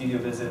have studio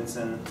visits,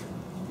 and,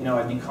 you know,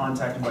 I'd be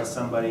contacted by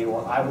somebody,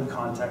 or I would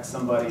contact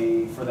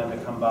somebody for them to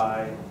come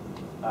by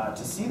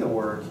to see the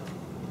work,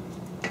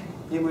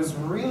 it was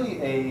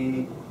really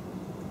a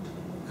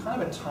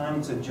kind of a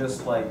time to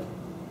just, like,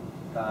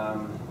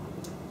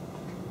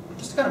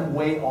 just kind of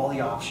weigh all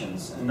the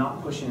options and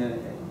not pushing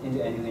it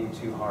into anything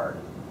too hard.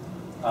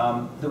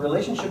 The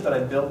relationship that I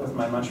built with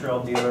my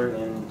Montreal dealer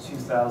in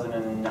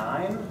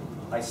 2009,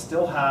 I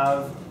still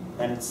have,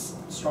 and it's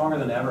stronger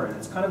than ever. And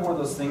it's kind of one of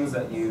those things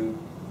that you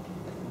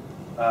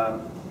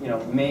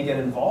know, may get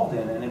involved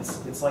in, and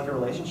it's like a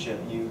relationship.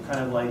 You kind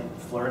of like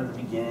flirt at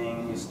the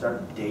beginning, you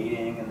start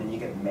dating, and then you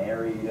get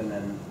married, and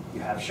then you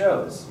have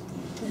shows.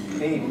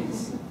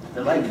 Babies.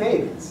 They're like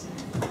babies.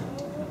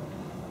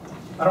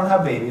 I don't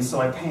have babies, so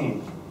I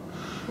paint.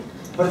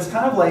 But it's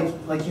kind of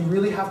like you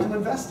really have to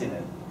invest in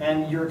it,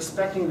 and you're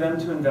expecting them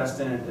to invest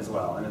in it as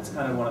well. And it's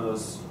kind of one of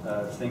those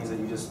things that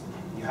you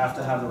have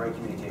to have the right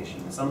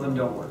communication. Some of them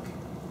don't work.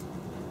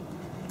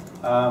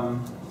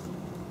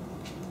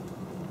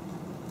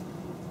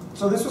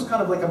 So this was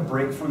kind of like a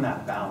break from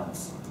that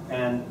balance.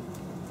 And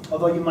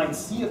although you might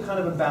see a kind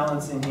of a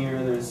balance in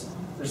here, there's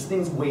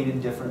things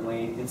weighted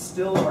differently. It's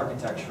still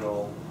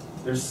architectural.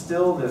 There's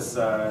still this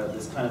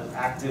this kind of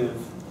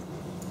active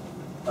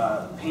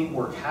paint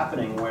work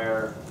happening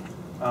where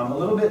a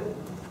little bit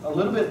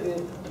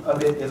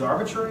of it is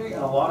arbitrary,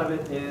 and a lot of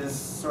it is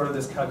sort of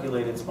this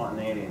calculated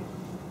spontaneity.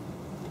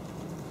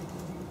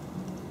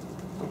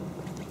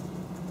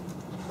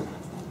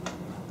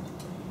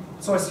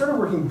 So I started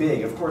working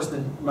big. Of course,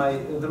 the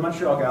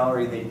Montreal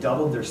Gallery, they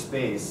doubled their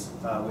space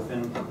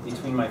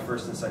between my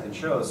first and second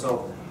shows.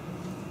 So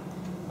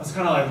I was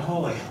kind of like,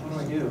 holy,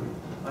 what do?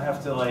 I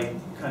have to, like,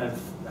 kind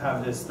of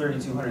have this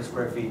 3,200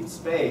 square feet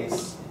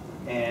space,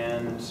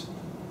 and,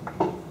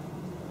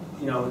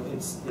 you know,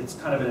 it's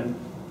kind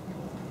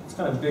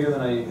of bigger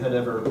than I had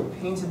ever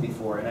painted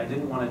before, and I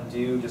didn't want to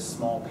do just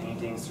small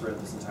paintings throughout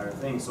this entire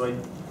thing. So I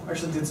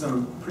actually did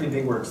some pretty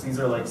big works. These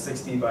are like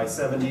 60 by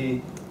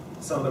 70.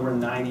 Some of them were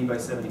 90 by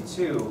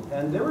 72,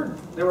 and there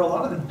were a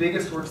lot of the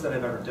biggest works that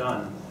I've ever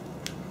done,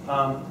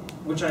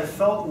 which I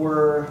felt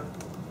were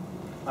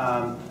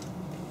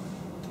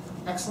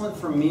excellent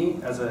for me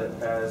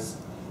as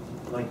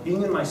like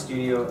being in my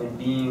studio and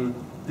being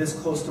this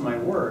close to my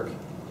work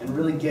and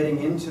really getting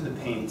into the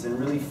paint and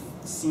really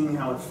seeing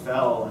how it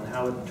fell and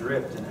how it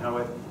dripped and how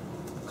it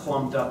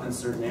clumped up in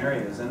certain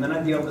areas, and then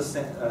I'd be able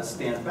to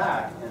stand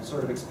back and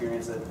sort of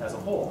experience it as a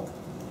whole.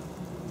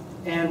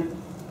 And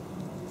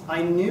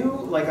I knew,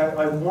 like,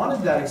 I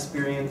wanted that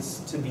experience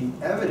to be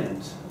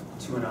evident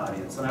to an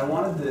audience, and I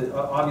wanted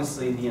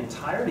obviously the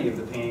entirety of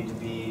the painting to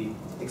be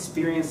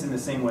experienced in the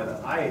same way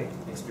that I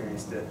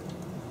experienced it.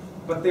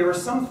 But there were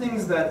some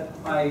things that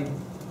I,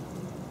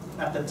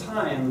 at the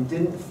time,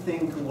 didn't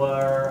think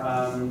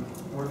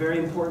were very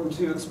important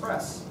to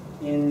express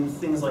in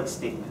things like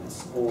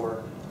statements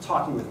or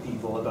talking with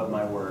people about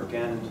my work.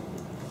 And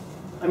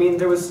I mean,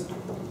 there was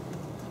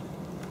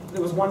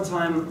one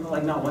time,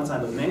 like not one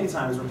time, but many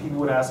times where people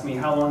would ask me,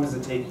 how long does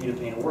it take you to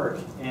paint a work?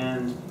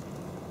 And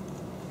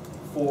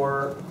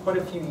for quite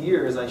a few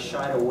years, I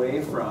shied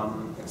away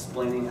from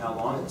explaining how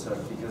long it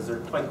took because they're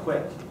quite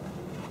quick.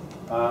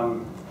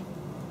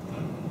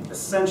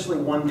 Essentially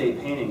one-day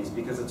paintings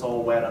because it's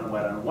all wet on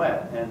wet on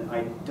wet. And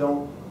I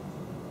don't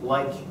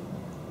like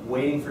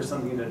waiting for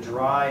something to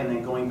dry and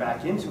then going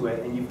back into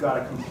it, and you've got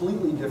a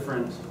completely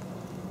different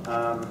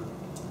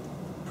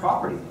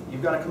property.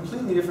 You've got a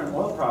completely different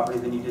oil property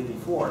than you did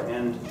before,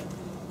 and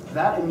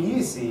that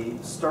immediacy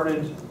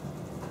started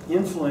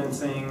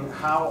influencing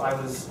how I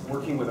was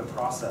working with a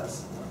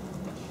process.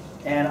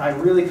 And I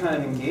really kind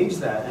of engaged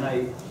that,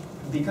 and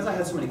because I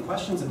had so many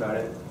questions about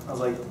it, I was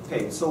like,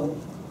 okay, so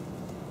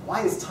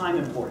why is time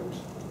important?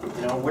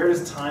 You know, where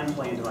does time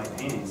play into my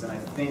paintings? And I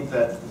think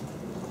that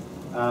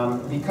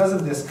because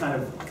of this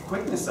kind of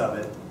quickness of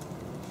it,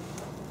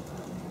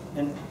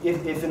 and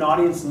if an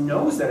audience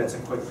knows that it's a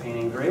quick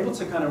painting, they're able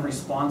to kind of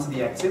respond to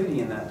the activity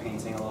in that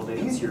painting a little bit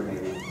easier,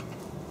 maybe.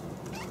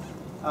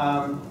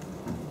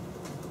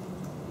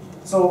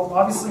 So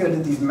obviously I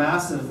did these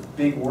massive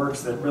big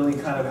works that really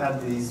kind of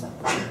had these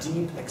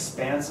deep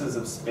expanses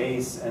of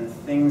space and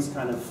things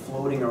kind of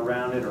floating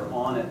around it or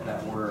on it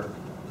that were,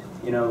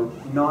 you know,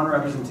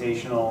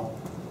 non-representational,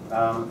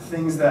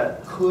 things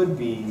that could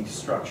be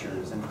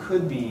structures and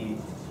could be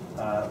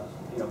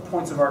you know,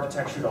 points of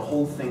architecture to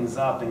hold things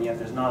up, and yet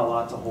there's not a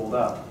lot to hold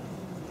up.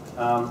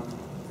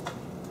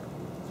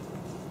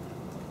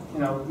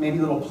 maybe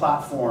little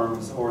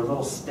platforms or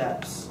little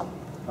steps.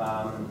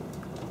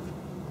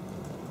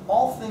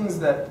 All things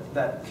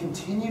that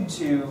continue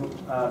to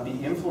be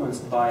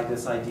influenced by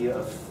this idea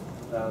of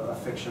a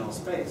fictional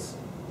space.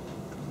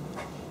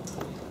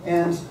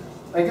 And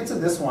I get to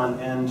this one,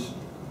 and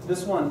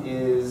this one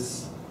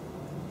is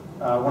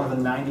one of the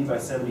 90 by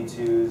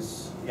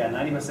 72s. Yeah,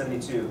 90 by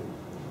 72.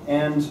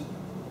 And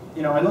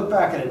I look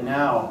back at it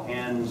now,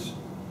 and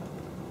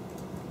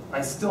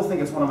I still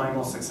think it's one of my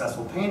most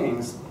successful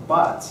paintings,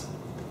 but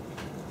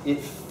it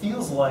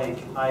feels like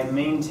I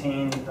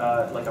maintained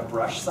like a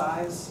brush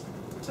size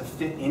to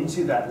fit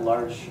into that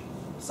large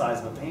size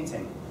of a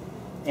painting.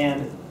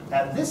 And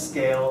at this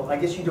scale, I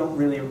guess you don't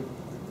really,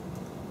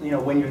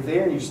 when you're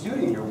there and you're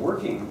studying, you're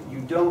working, you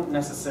don't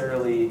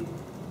necessarily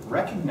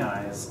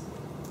recognize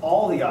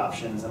all the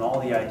options and all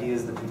the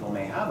ideas that people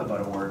may have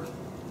about a work.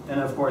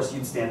 And of course,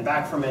 you'd stand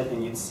back from it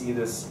and you'd see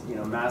this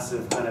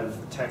massive kind of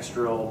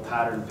textural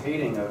pattern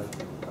painting of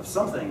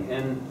something.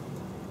 And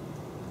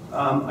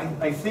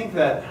I think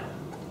that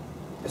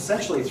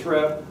essentially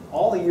throughout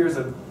all the years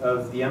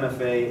of the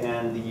MFA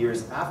and the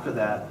years after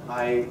that,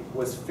 I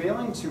was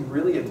failing to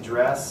really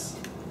address,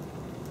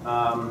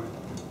 I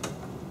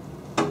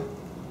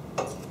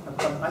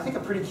think, a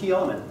pretty key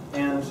element.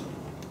 And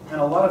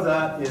a lot of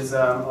that is,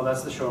 oh,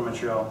 that's the show in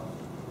Montreal.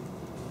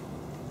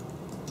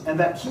 And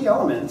that key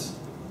element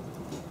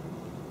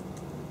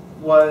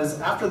was,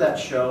 after that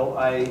show,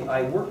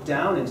 I worked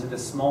down into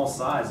this small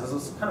size. This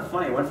was kind of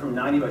funny. I went from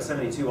 90 by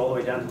 72 all the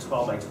way down to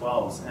 12 by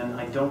 12s, and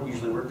I don't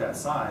usually work that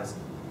size.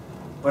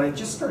 But it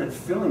just started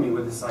filling me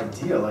with this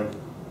idea, like,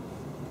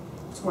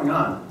 what's going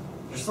on?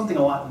 There's something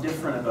a lot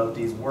different about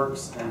these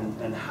works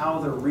and how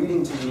they're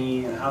reading to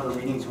me and how they're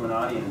reading to an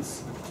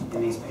audience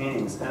in these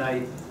paintings.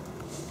 And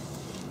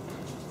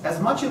as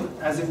much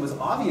as it was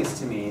obvious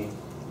to me,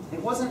 it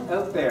wasn't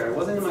out there. It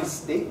wasn't in my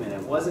statement.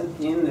 It wasn't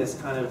in this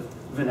kind of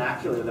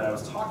vernacular that I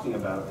was talking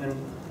about. And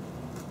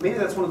maybe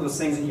that's one of those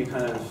things that you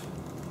kind of,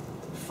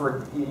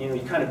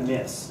 you kind of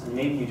miss, and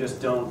maybe you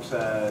just don't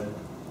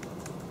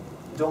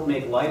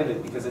make light of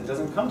it because it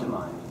doesn't come to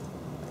mind.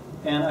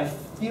 And I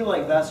feel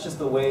like that's just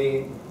the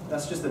way,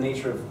 that's just the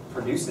nature of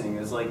producing,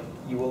 is like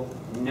you will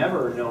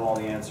never know all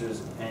the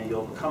answers, and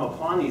you'll come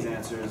upon these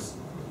answers,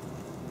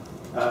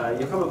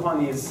 you'll come upon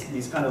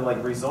these kind of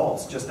like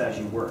results just as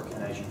you work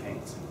and as you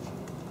paint.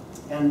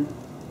 And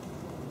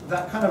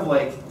that kind of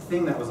like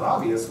thing that was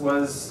obvious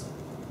was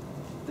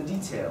the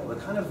detail,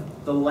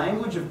 the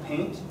language of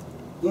paint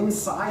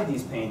inside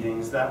these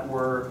paintings that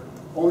were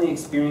only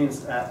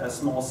experienced at a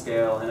small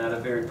scale and at a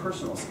very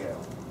personal scale.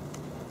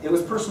 It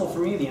was personal for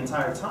me the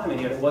entire time,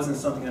 and yet it wasn't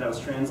something that I was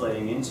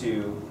translating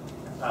into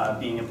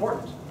being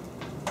important.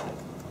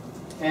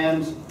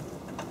 And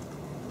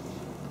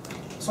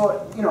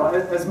so,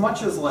 as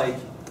much as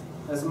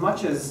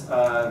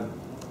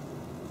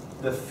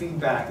the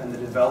feedback and the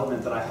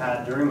development that I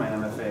had during my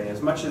MFA,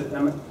 as much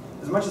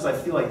as I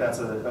feel like that's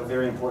a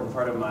very important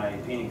part of my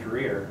painting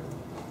career,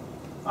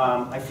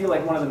 I feel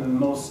like one of the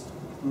most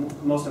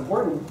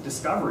important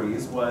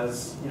discoveries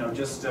was,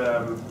 just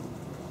I'm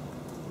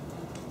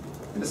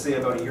going to say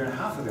about 1.5 years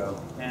ago,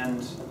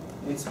 and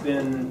it's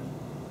been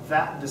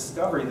that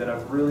discovery that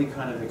I've really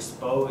kind of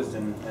exposed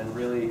and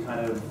really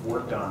kind of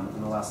worked on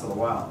in the last little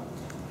while.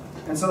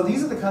 And so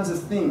these are the kinds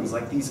of things,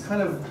 like these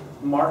kind of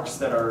marks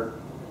that are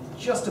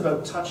just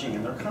about touching,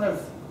 and they're kind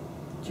of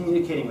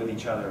communicating with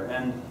each other.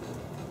 And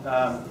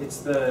it's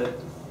the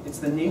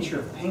nature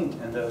of paint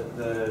and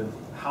the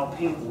how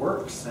paint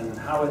works and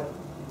how it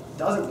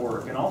doesn't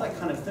work and all that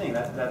kind of thing,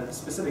 that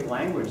specific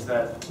language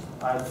that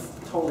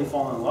I've totally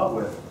fallen in love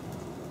with.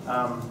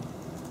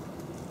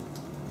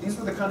 These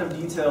were the kind of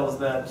details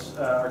that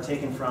are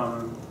taken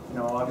from,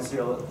 obviously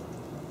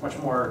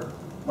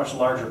much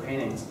larger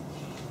paintings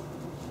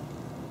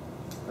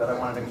that I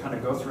wanted to kind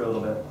of go through a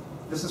little bit.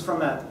 This is from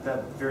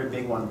that very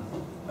big one,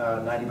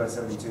 90 by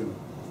 72.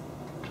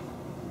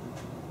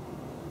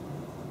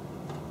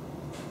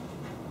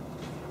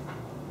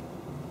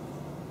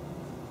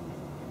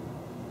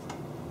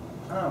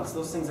 I don't know, it's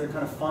those things that are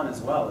kind of fun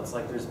as well. It's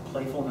like there's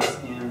playfulness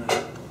in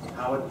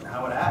how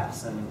it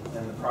acts and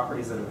the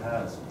properties that it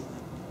has.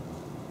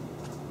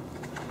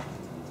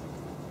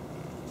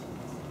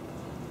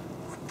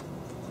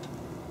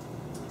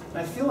 And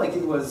I feel like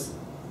it was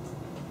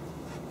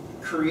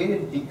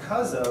created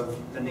because of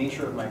the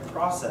nature of my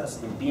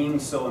process and being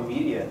so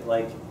immediate.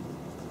 Like,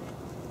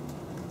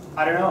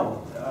 I don't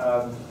know,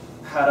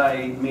 had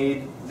I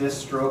made this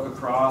stroke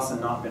across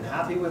and not been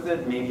happy with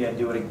it, maybe I'd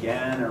do it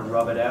again or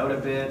rub it out a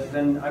bit,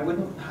 then I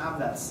wouldn't have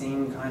that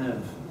same kind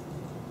of,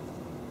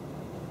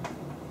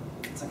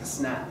 it's like a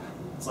snap.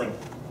 It's like,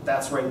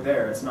 that's right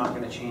there, it's not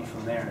going to change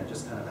from there, and it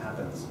just kind of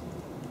happens.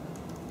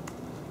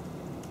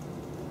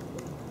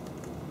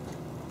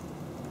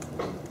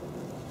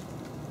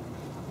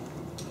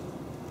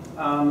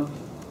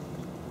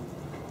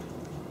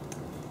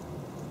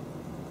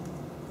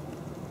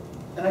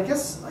 And I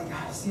guess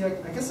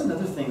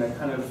another thing that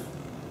kind of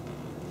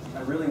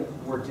I really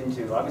worked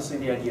into, obviously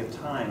the idea of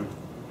time,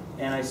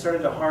 and I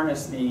started to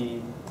harness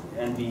the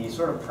and be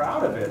sort of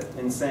proud of it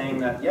in saying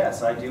that,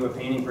 yes, I do a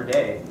painting per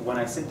day. When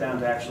I sit down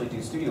to actually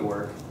do studio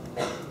work,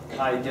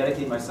 I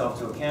dedicate myself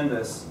to a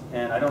canvas,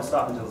 and I don't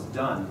stop until it's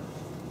done.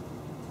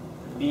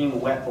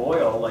 Being wet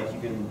oil, like you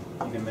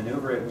can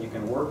maneuver it and you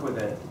can work with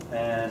it,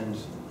 and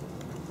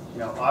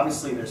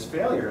obviously there's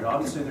failure, and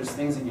obviously there's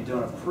things that you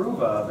don't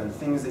approve of, and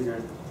things that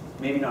you're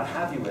maybe not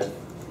happy with,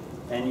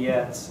 and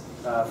yet,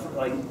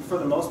 for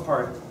the most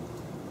part,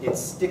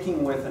 it's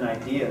sticking with an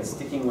idea and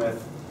sticking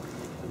with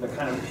the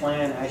kind of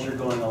plan as you're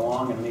going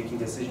along and making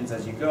decisions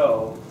as you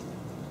go,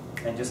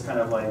 and just kind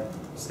of like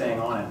staying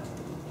on it.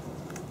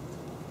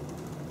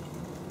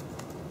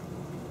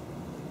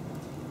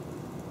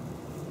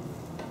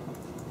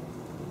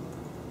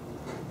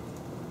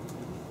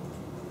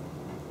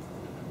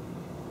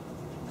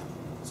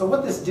 So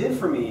what this did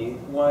for me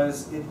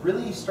was it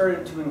really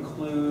started to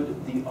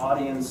include the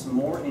audience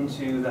more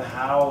into the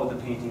how the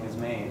painting is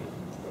made.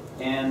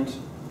 And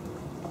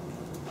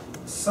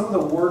some of the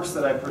works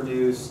that I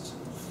produced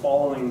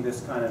following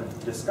this kind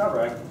of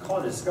discovery, I call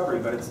it a discovery,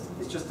 but it's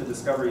just a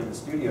discovery in the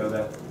studio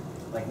that,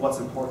 like, what's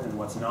important and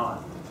what's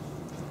not.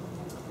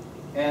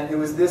 And it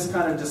was this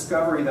kind of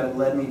discovery that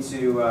led me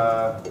to,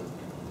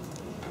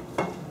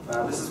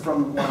 this is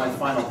from one of my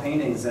final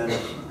paintings, and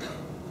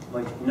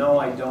like, no,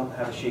 I don't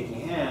have a shaky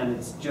hand.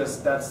 It's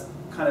just, that's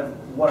kind of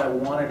what I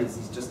wanted, is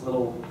these just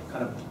little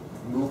kind of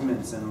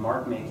movements and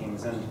mark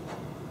makings. And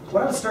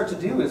what I would start to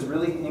do is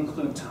really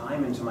include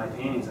time into my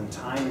paintings and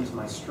time into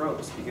my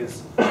strokes,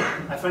 because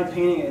I find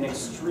painting an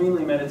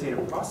extremely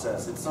meditative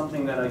process. It's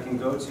something that I can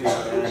go to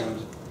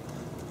and,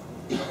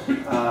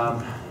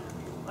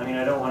 I mean,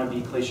 I don't want to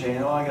be cliche,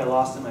 oh, I got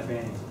lost in my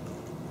paintings.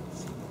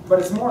 But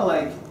it's more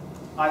like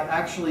I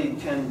actually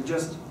can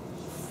just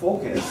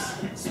focus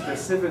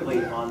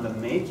specifically on the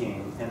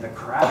making and the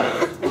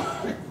craft,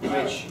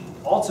 which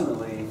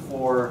ultimately,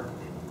 for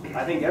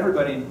I think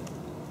everybody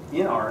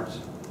in art,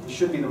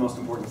 should be the most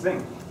important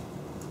thing.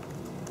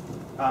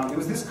 It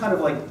was this kind of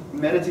like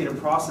meditative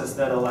process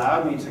that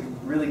allowed me to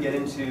really get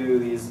into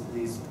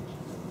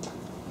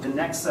the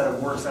next set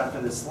of works after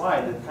this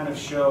slide that kind of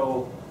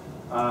show,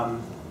 I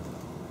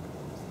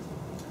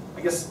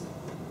guess,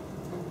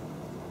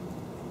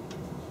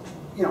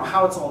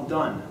 how it's all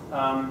done.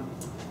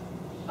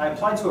 I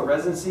applied to a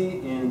residency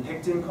in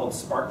Picton called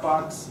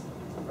Sparkbox.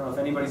 I don't know if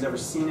anybody's ever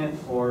seen it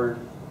or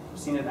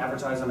seen it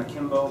advertised on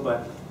Akimbo,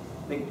 but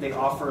they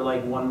offer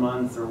like 1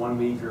 month or 1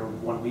 week or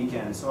 1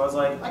 weekend. So I was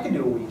like, I can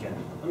do a weekend.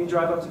 Let me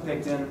drive up to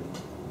Picton,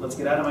 let's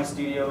get out of my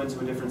studio into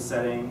a different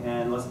setting,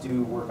 and let's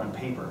do work on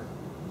paper.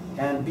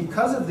 And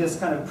because of this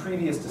kind of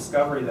previous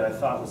discovery that I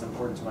thought was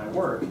important to my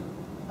work,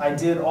 I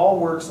did all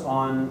works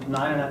on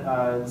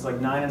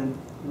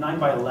 9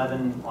 by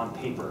 11 on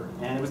paper.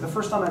 And it was the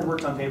first time I'd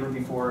worked on paper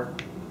before.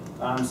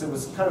 So it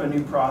was kind of a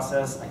new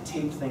process. I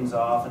taped things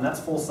off, and that's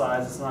full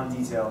size, it's not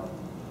detail.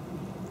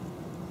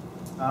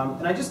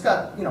 And I just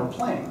got,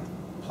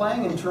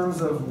 playing in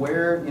terms of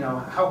where,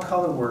 how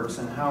color works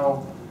and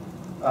how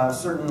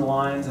certain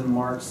lines and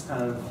marks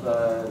kind of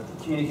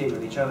communicate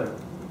with each other.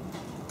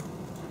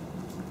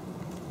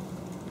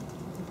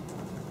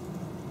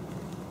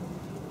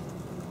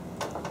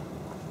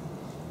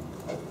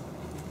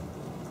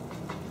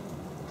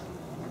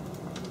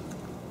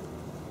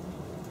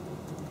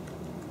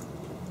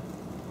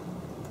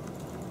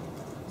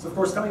 So of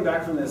course, coming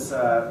back from this,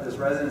 this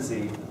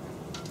residency,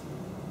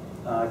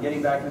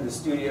 getting back into the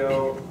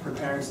studio,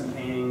 preparing some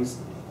paintings,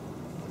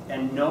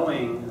 and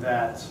knowing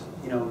that,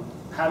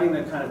 having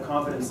that kind of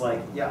confidence,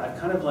 like, yeah, I've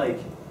kind of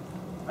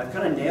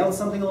nailed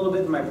something a little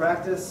bit in my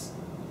practice.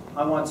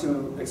 I want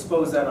to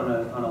expose that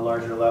on a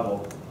larger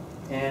level.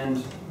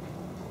 And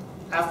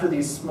after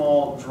these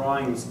small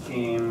drawings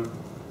came,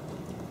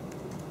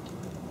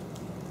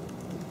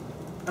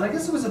 and I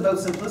guess it was about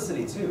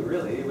simplicity too,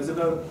 really. It was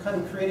about kind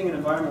of creating an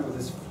environment with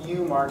as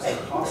few marks as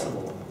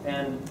possible.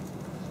 And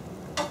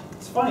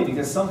it's funny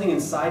because something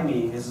inside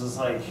me is just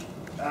like,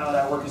 oh,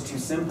 that work is too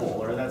simple,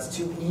 or that's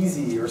too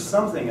easy, or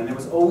something. And there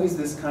was always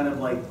this kind of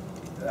like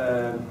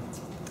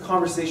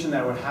conversation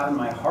that I would have in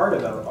my heart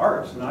about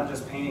art, not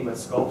just painting, but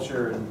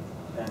sculpture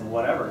and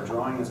whatever,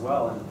 drawing as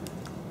well.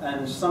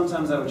 And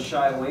sometimes I would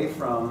shy away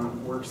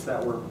from works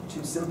that were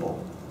too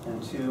simple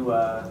and too,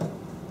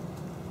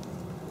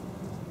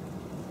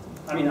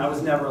 I mean, I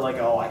was never like,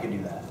 oh, I could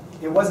do that.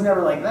 It was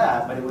never like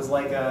that, but it was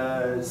like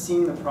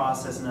seeing the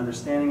process and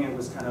understanding it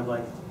was kind of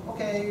like,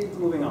 okay,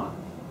 moving on,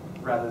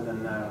 rather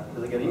than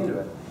really getting into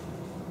it.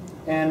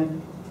 And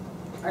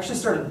I actually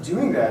started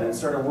doing that and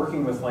started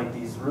working with like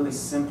these really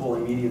simple,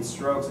 immediate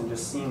strokes and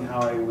just seeing how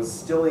I was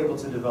still able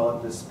to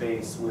develop this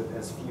space with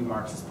as few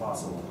marks as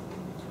possible.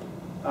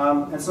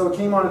 And so it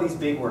came onto these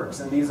big works,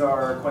 and these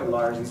are quite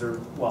large. These are,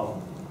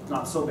 well,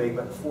 not so big,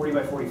 but 40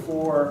 by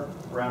 44,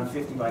 around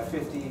 50 by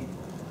 50.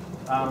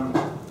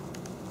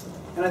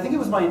 And I think it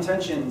was my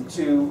intention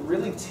to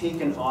really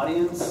take an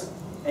audience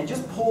and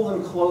just pull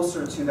them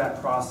closer to that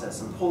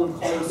process and pull them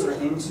closer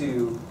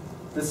into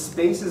the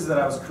spaces that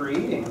I was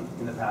creating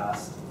in the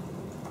past.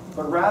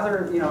 But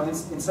rather,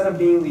 instead of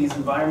being these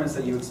environments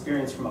that you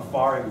experience from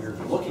afar and you're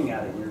looking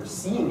at it and you're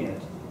seeing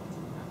it,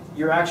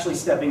 you're actually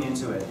stepping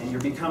into it, and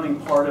you're becoming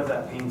part of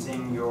that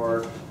painting.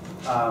 There's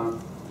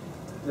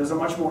a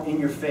much more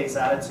in-your-face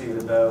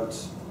attitude about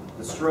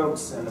the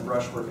strokes and the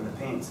brushwork and the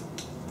paint.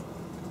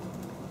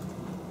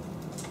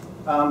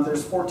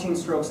 There's 14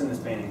 strokes in this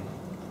painting.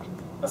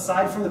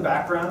 Aside from the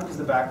background, because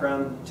the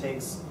background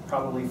takes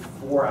probably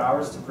 4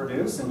 hours to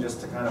produce and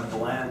just to kind of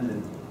blend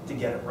and to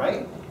get it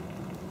right,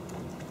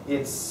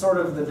 it's sort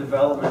of the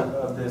development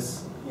of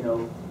this,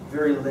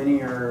 very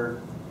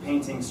linear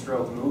painting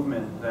stroke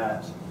movement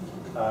that,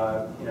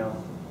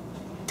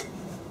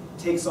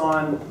 takes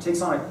on a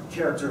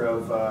character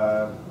of,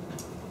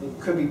 it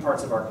could be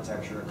parts of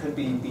architecture, it could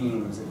be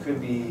beams, it could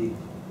be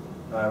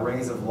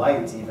rays of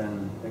light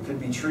even, it could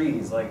be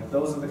trees. Like,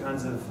 those are the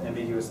kinds of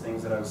ambiguous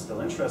things that I was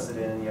still interested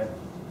in, and yet,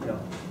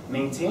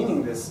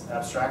 maintaining this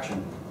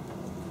abstraction.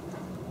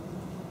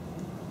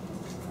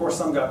 Of course,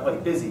 some got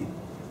quite busy.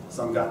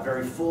 Some got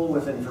very full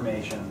with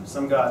information.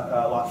 Some got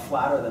a lot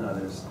flatter than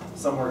others.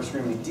 Some were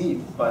extremely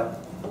deep,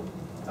 but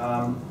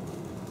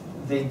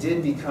they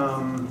did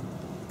become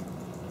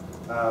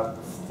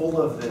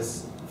full of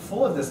this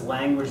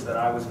language that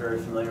I was very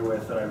familiar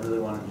with, that I really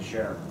wanted to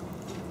share.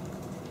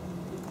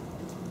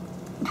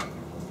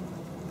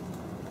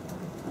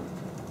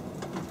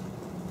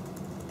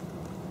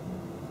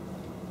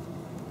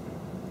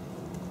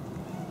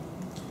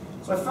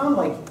 So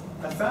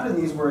I found in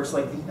these works,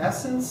 like, the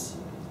essence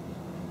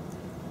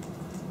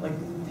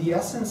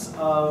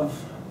of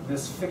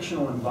this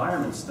fictional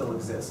environment still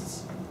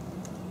exists.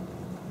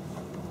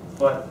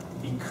 But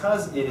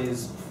because it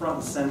is front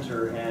and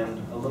center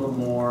and a little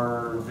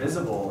more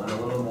visible and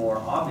a little more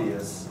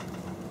obvious,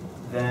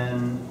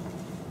 then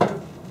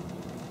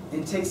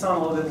it takes on a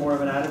little bit more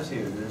of an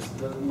attitude. There's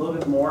a little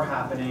bit more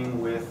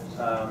happening with,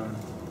 I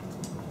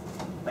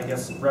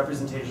guess,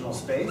 representational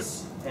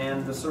space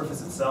and the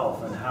surface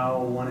itself, and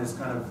how one is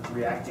kind of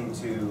reacting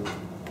to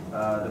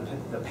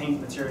the paint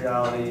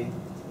materiality,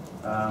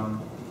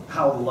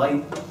 how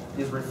light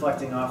is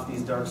reflecting off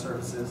these dark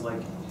surfaces.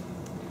 Like,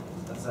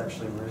 that's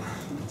actually really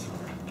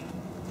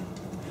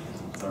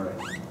it's all right.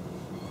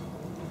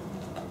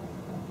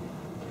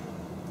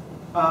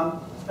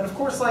 And of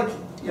course, like,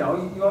 you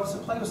have to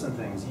play with some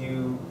things.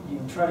 You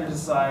try to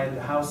decide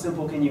how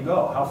simple can you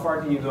go, how far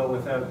can you go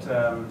without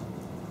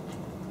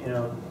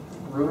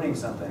ruining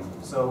something.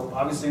 So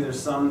obviously there's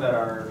some that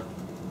are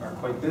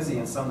quite busy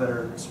and some that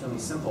are extremely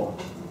simple.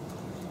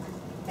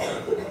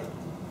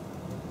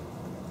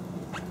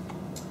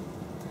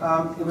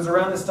 It was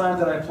around this time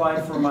that I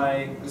applied for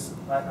I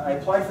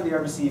applied for the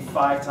RBC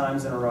 5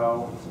 times in a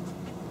row,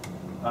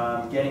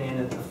 getting in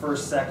at the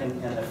first,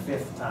 second, and the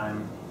 5th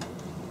time.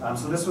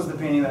 So this was the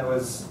painting that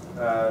was,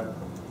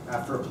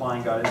 after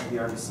applying, got into the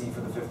RBC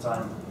for the 5th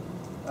time.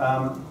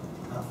 Not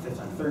 5th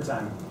time, 3rd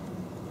time.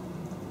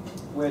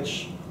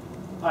 Which,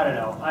 I don't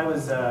know, I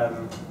was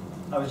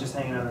just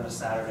hanging out on a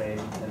Saturday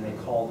and they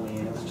called me,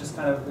 and it was just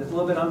kind of, it's a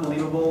little bit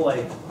unbelievable,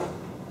 like,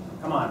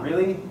 come on,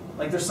 really?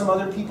 Like, there's some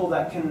other people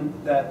that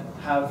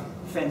have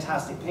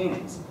fantastic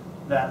paintings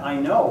that I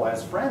know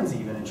as friends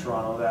even in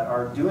Toronto that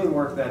are doing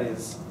work that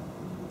is,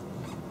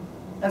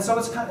 and so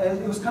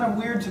it was kind of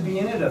weird to be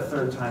in it a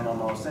 3rd time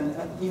almost. And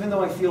even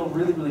though I feel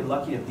really, really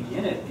lucky to be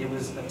in it, it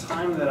was a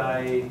time that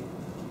I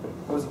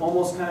was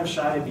almost kind of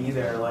shy to be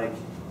there. Like,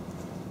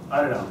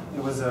 I don't know,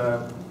 it was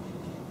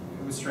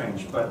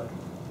strange, but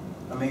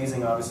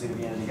amazing obviously to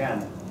be in it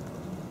again.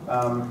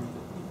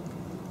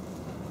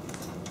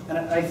 And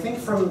I think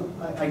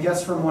I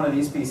guess from one of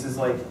these pieces,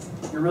 like,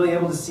 you're really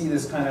able to see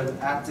this kind of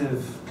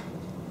active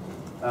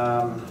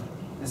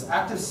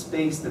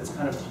space that's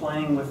kind of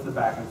playing with the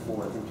back and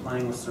forth, and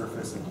playing with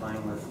surface, and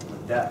playing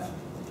with depth.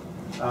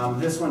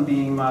 This one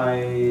being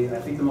I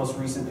think the most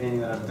recent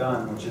painting that I've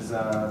done, which is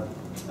a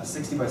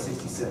 60 by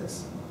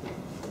 66.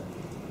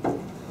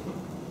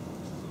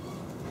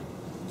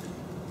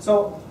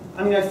 So,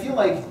 I mean, I feel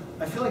like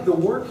the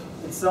work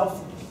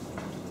itself,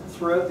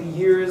 throughout the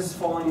years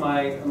following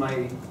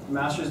my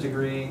master's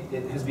degree,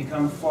 it has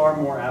become far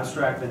more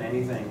abstract than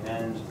anything,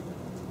 and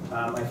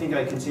I think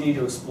I continue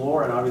to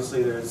explore. And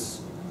obviously,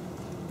 there's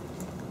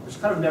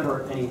kind of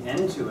never any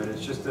end to it.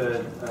 It's just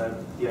the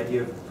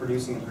idea of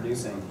producing and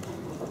producing.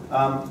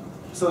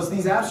 So it's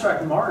these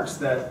abstract marks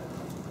that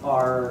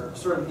are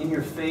sort of in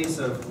your face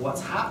of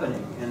what's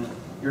happening, and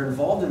you're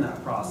involved in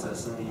that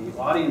process, and the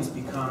audience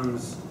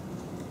becomes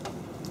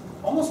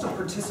almost a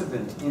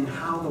participant in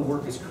how the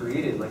work is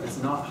created, like it's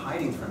not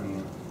hiding from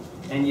you.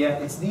 And yet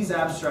it's these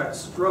abstract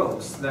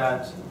strokes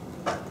that,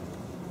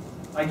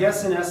 I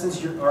guess in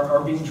essence,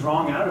 are being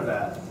drawn out of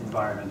that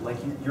environment. Like,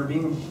 you're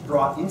being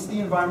brought into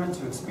the environment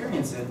to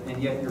experience it,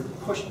 and yet you're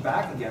pushed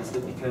back against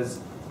it because,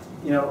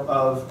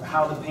 of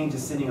how the paint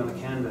is sitting on the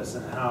canvas,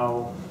 and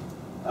how,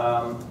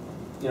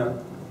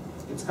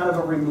 it's kind of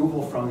a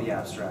removal from the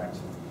abstract.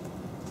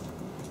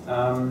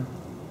 And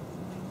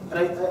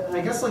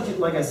I guess,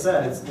 like I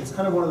said, it's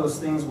kind of one of those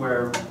things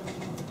where,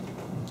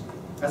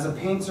 as a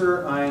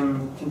painter,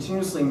 I'm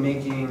continuously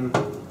making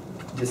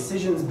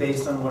decisions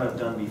based on what I've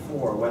done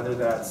before, whether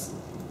that's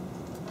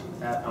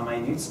at a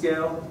minute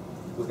scale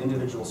with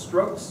individual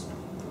strokes,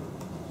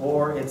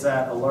 or it's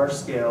at a large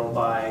scale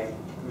by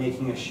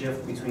making a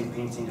shift between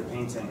painting to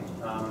painting.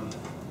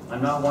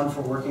 I'm not one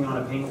for working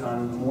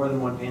on more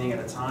than one painting at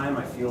a time.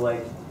 I feel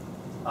like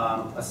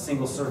a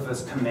single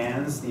surface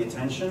commands the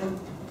attention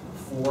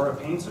for a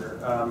painter,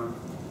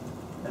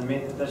 and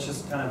that's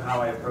just kind of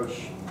how I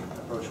approach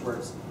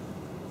works.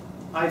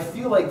 I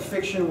feel like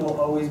fiction will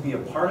always be a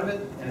part of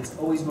it, and it's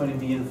always going to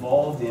be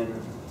involved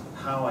in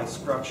how I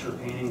structure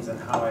paintings and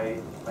how I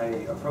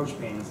approach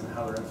paintings and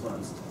how they're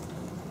influenced.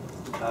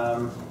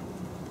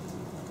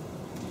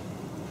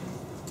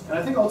 And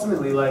I think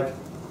ultimately, like,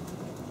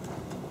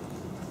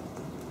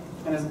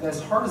 and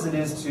as hard as it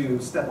is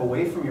to step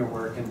away from your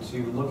work and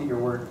to look at your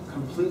work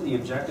completely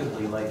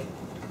objectively, like,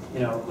 you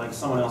know, like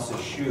someone else's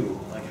shoe,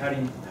 like how do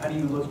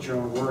you look at your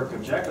own work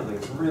objectively?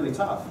 It's really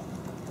tough.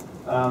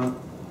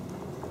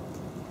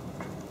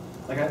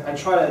 Like I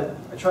try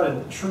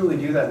to truly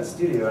do that in the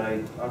studio, and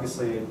I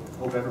obviously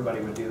hope everybody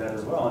would do that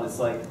as well. And it's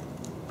like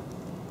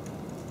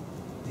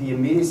the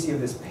immediacy of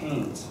this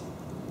paint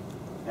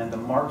and the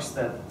marks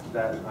that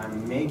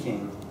I'm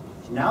making,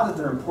 now that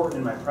they're important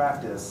in my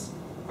practice,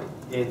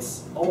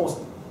 it's almost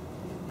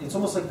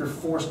like you're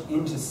forced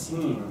into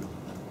seeing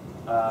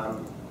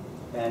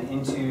and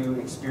into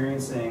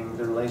experiencing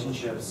the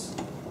relationships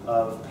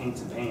of paint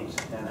to paint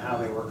and how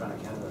they work on a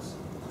canvas.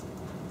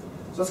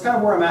 So that's kind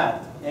of where I'm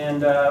at,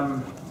 and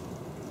I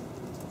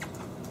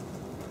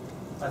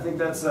think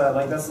that's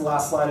the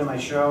last slide in my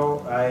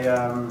show. I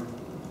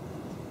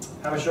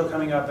have a show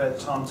coming up at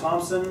Tom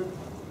Thompson,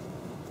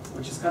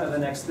 which is kind of the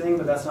next thing,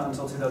 but that's not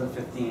until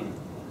 2015.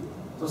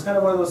 So it's kind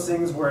of one of those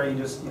things where you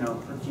just, you know,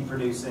 keep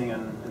producing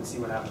and see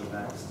what happens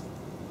next.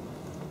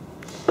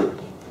 Do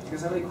you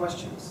guys have any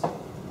questions?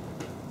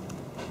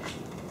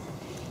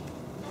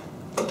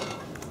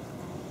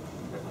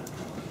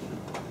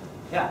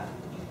 Yeah.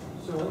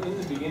 So in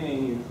the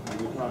beginning,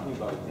 you were talking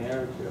about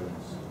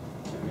narratives,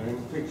 and they're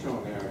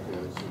fictional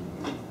narratives.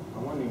 And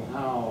I'm wondering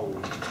how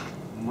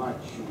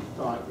much you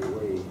thought your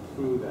way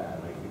through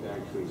that. I could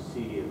actually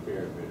see a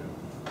fair bit of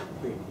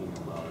thinking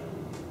about it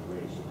in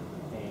relation to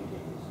the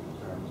paintings in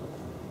terms of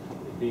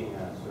it being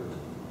a sort of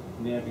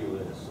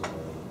nebulous or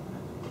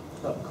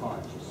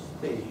subconscious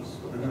space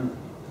with a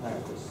kind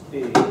of a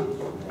stage and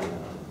then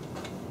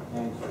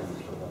an entrance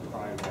with a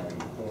primary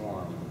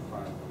form in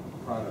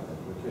front of it,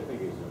 which I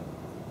think is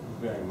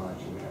very much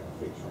a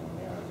fictional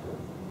narrative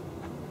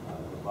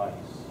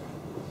device.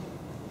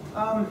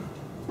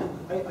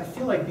 I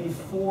feel like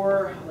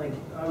before, like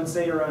I would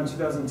say around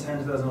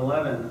 2010,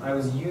 2011, I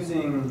was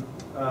using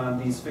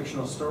these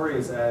fictional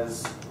stories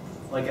as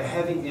like a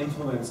heavy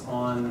influence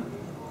on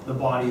the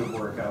body of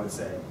work, I would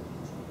say.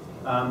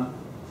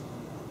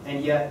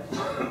 And yet,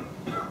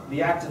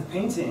 the act of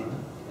painting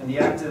and the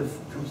act of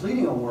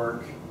completing a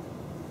work,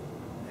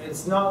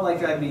 it's not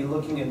like I'd be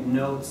looking at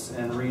notes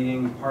and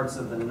reading parts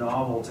of the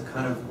novel to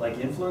kind of like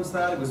influence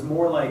that. It was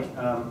more like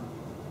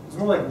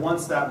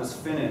once that was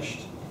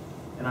finished,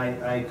 and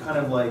I kind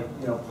of like,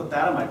 you know, put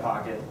that in my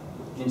pocket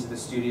into the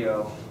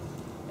studio,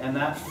 and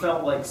that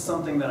felt like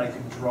something that I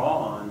could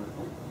draw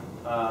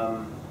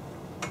on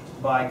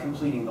by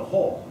completing the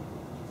whole.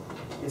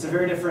 It's a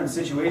very different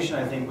situation,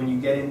 I think, when you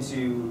get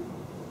into,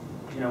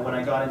 you know, when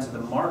I got into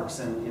the marks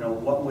and, you know,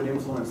 what would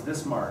influence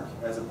this mark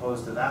as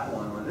opposed to that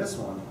one or this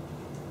one.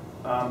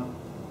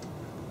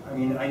 I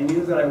mean, I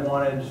knew that I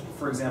wanted,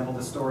 for example,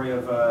 the story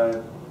of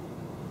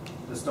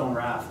the stone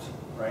raft,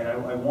 right?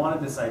 I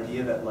wanted this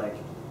idea that, like,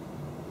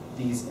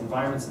 these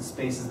environments and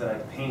spaces that I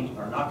paint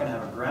are not going to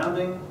have a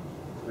grounding.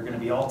 They're going to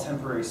be all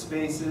temporary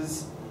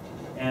spaces,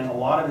 and a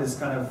lot of it is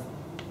kind of,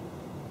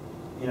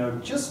 you know,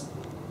 just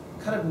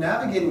kind of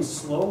navigating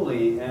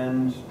slowly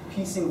and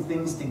piecing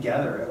things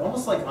together,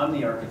 almost like I'm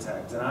the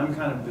architect and I'm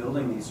kind of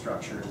building these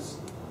structures.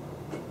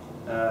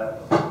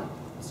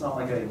 It's not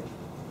like a,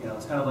 you know,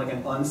 it's kind of like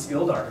an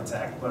unskilled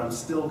architect, but I'm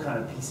still kind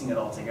of piecing it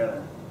all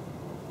together.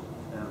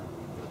 Yeah.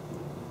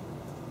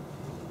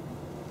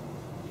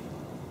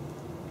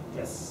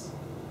 Yes?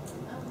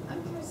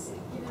 I'm curious,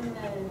 given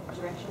the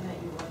direction that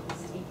your work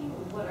is taking,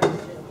 what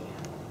artists are looking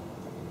at?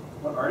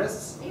 What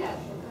artists? Yeah.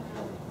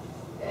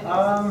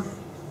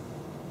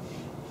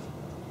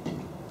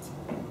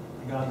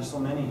 God, there's so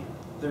many.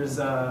 There's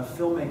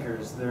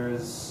filmmakers.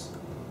 There's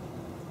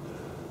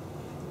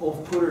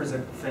Ulf Putter is a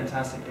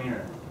fantastic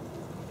painter.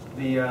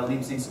 The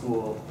Leipzig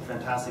School,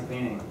 fantastic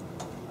painting.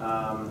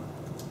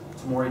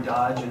 Tamori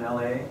Dodge in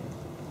LA.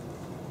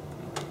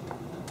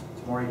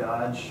 Tamori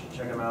Dodge,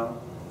 check him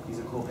out. He's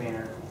a cool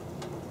painter.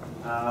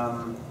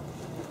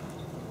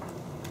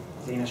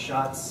 Dana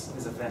Schatz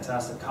is a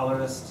fantastic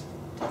colorist.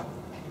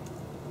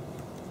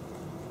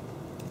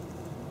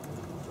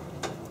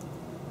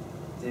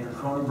 David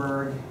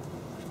Cronenberg,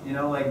 you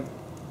know, like,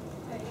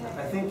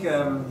 I think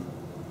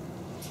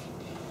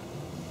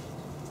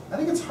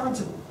it's hard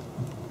to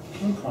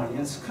pinpoint.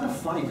 It's kind of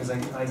funny because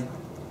I've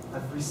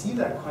received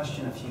that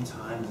question a few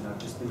times and I've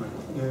just been like,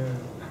 yeah.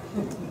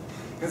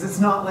 Because it's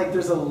not like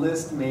there's a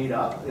list made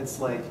up. It's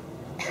like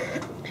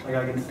I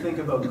can think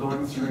about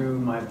going through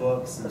my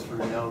books and through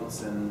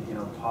notes and, you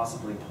know,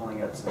 possibly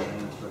pulling out some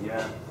names. But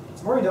yeah,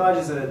 Maury Dodge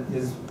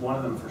is one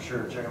of them for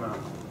sure. Check them out.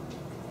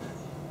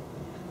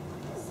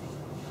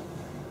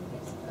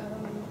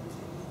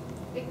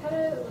 It kind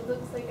of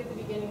looks like at the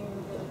beginning you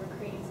really were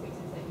creating spaces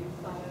that you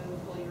thought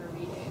of while you were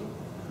reading.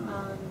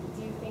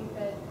 Do you think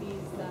that these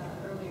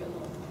earlier,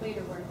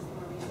 later works,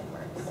 more recent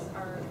works,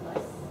 are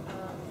less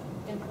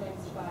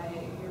influenced by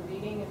your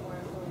reading and more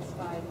influenced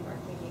by the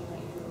art making that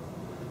you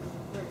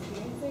were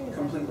experiencing?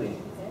 Completely.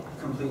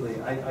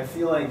 Completely. I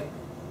feel like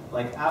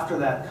after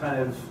that kind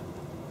of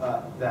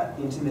that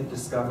intimate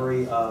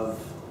discovery of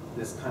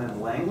this kind of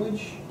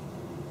language,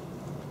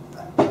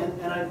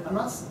 and I'm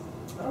not.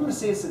 I don't want to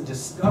say it's a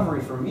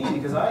discovery for me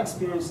because I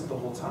experienced it the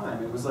whole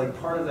time. It was like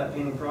part of that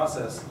painting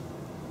process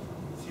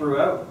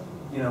throughout,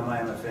 my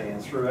MFA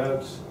and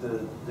throughout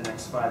the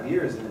next 5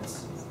 years. And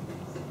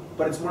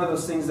but it's one of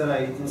those things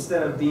that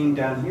instead of being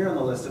down here on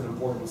the list of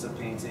importance of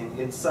painting,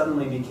 it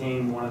suddenly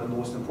became one of the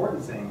most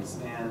important things.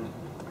 And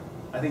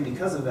I think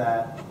because of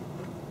that,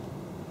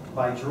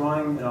 by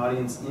drawing an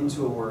audience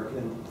into a work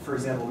and, for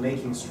example,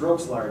 making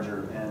strokes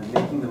larger and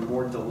making them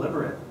more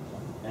deliberate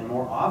and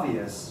more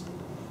obvious,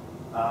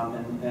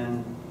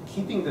 and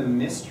keeping the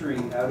mystery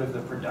out of the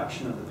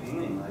production of the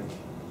painting,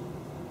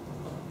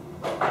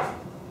 I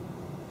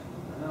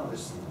don't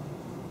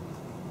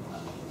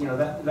know,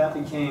 that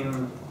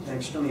became an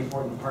extremely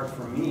important part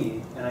for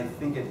me, and I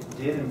think it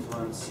did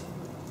influence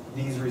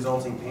these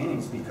resulting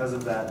paintings because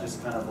of that,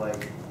 just kind of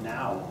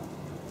now,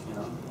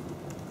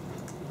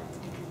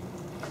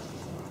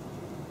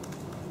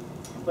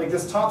 Like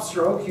this top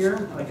stroke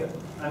here,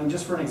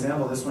 just for an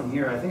example, this one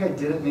here, I think I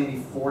did it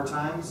maybe 4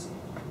 times.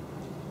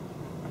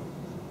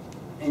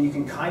 And you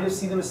can kind of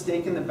see the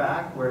mistake in the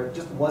back where it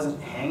just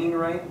wasn't hanging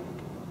right.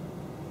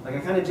 I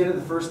kind of did it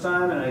the first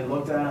time and I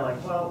looked at it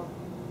well,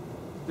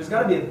 there's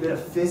got to be a bit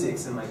of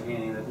physics in my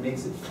painting that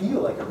makes it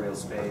feel like a real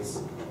space.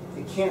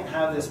 It can't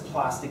have this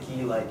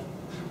plasticky,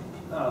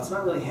 oh, it's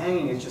not really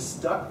hanging, it's just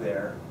stuck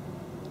there.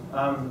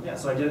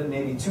 So I did it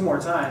maybe 2 more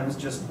times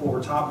just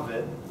over top of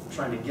it,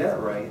 trying to get it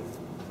right.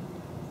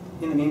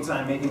 In the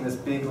meantime, making this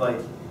big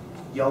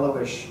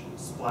yellowish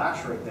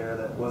splash right there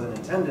that wasn't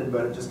intended,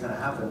 but it just kind of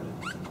happened.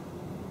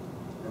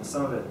 And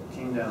some of it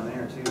came down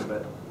there too,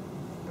 but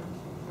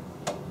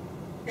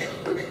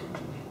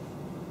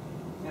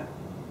yeah.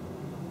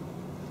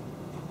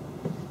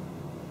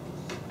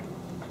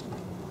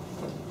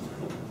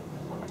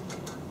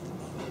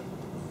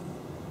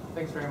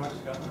 Thanks very much,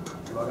 Scott.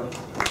 You're welcome.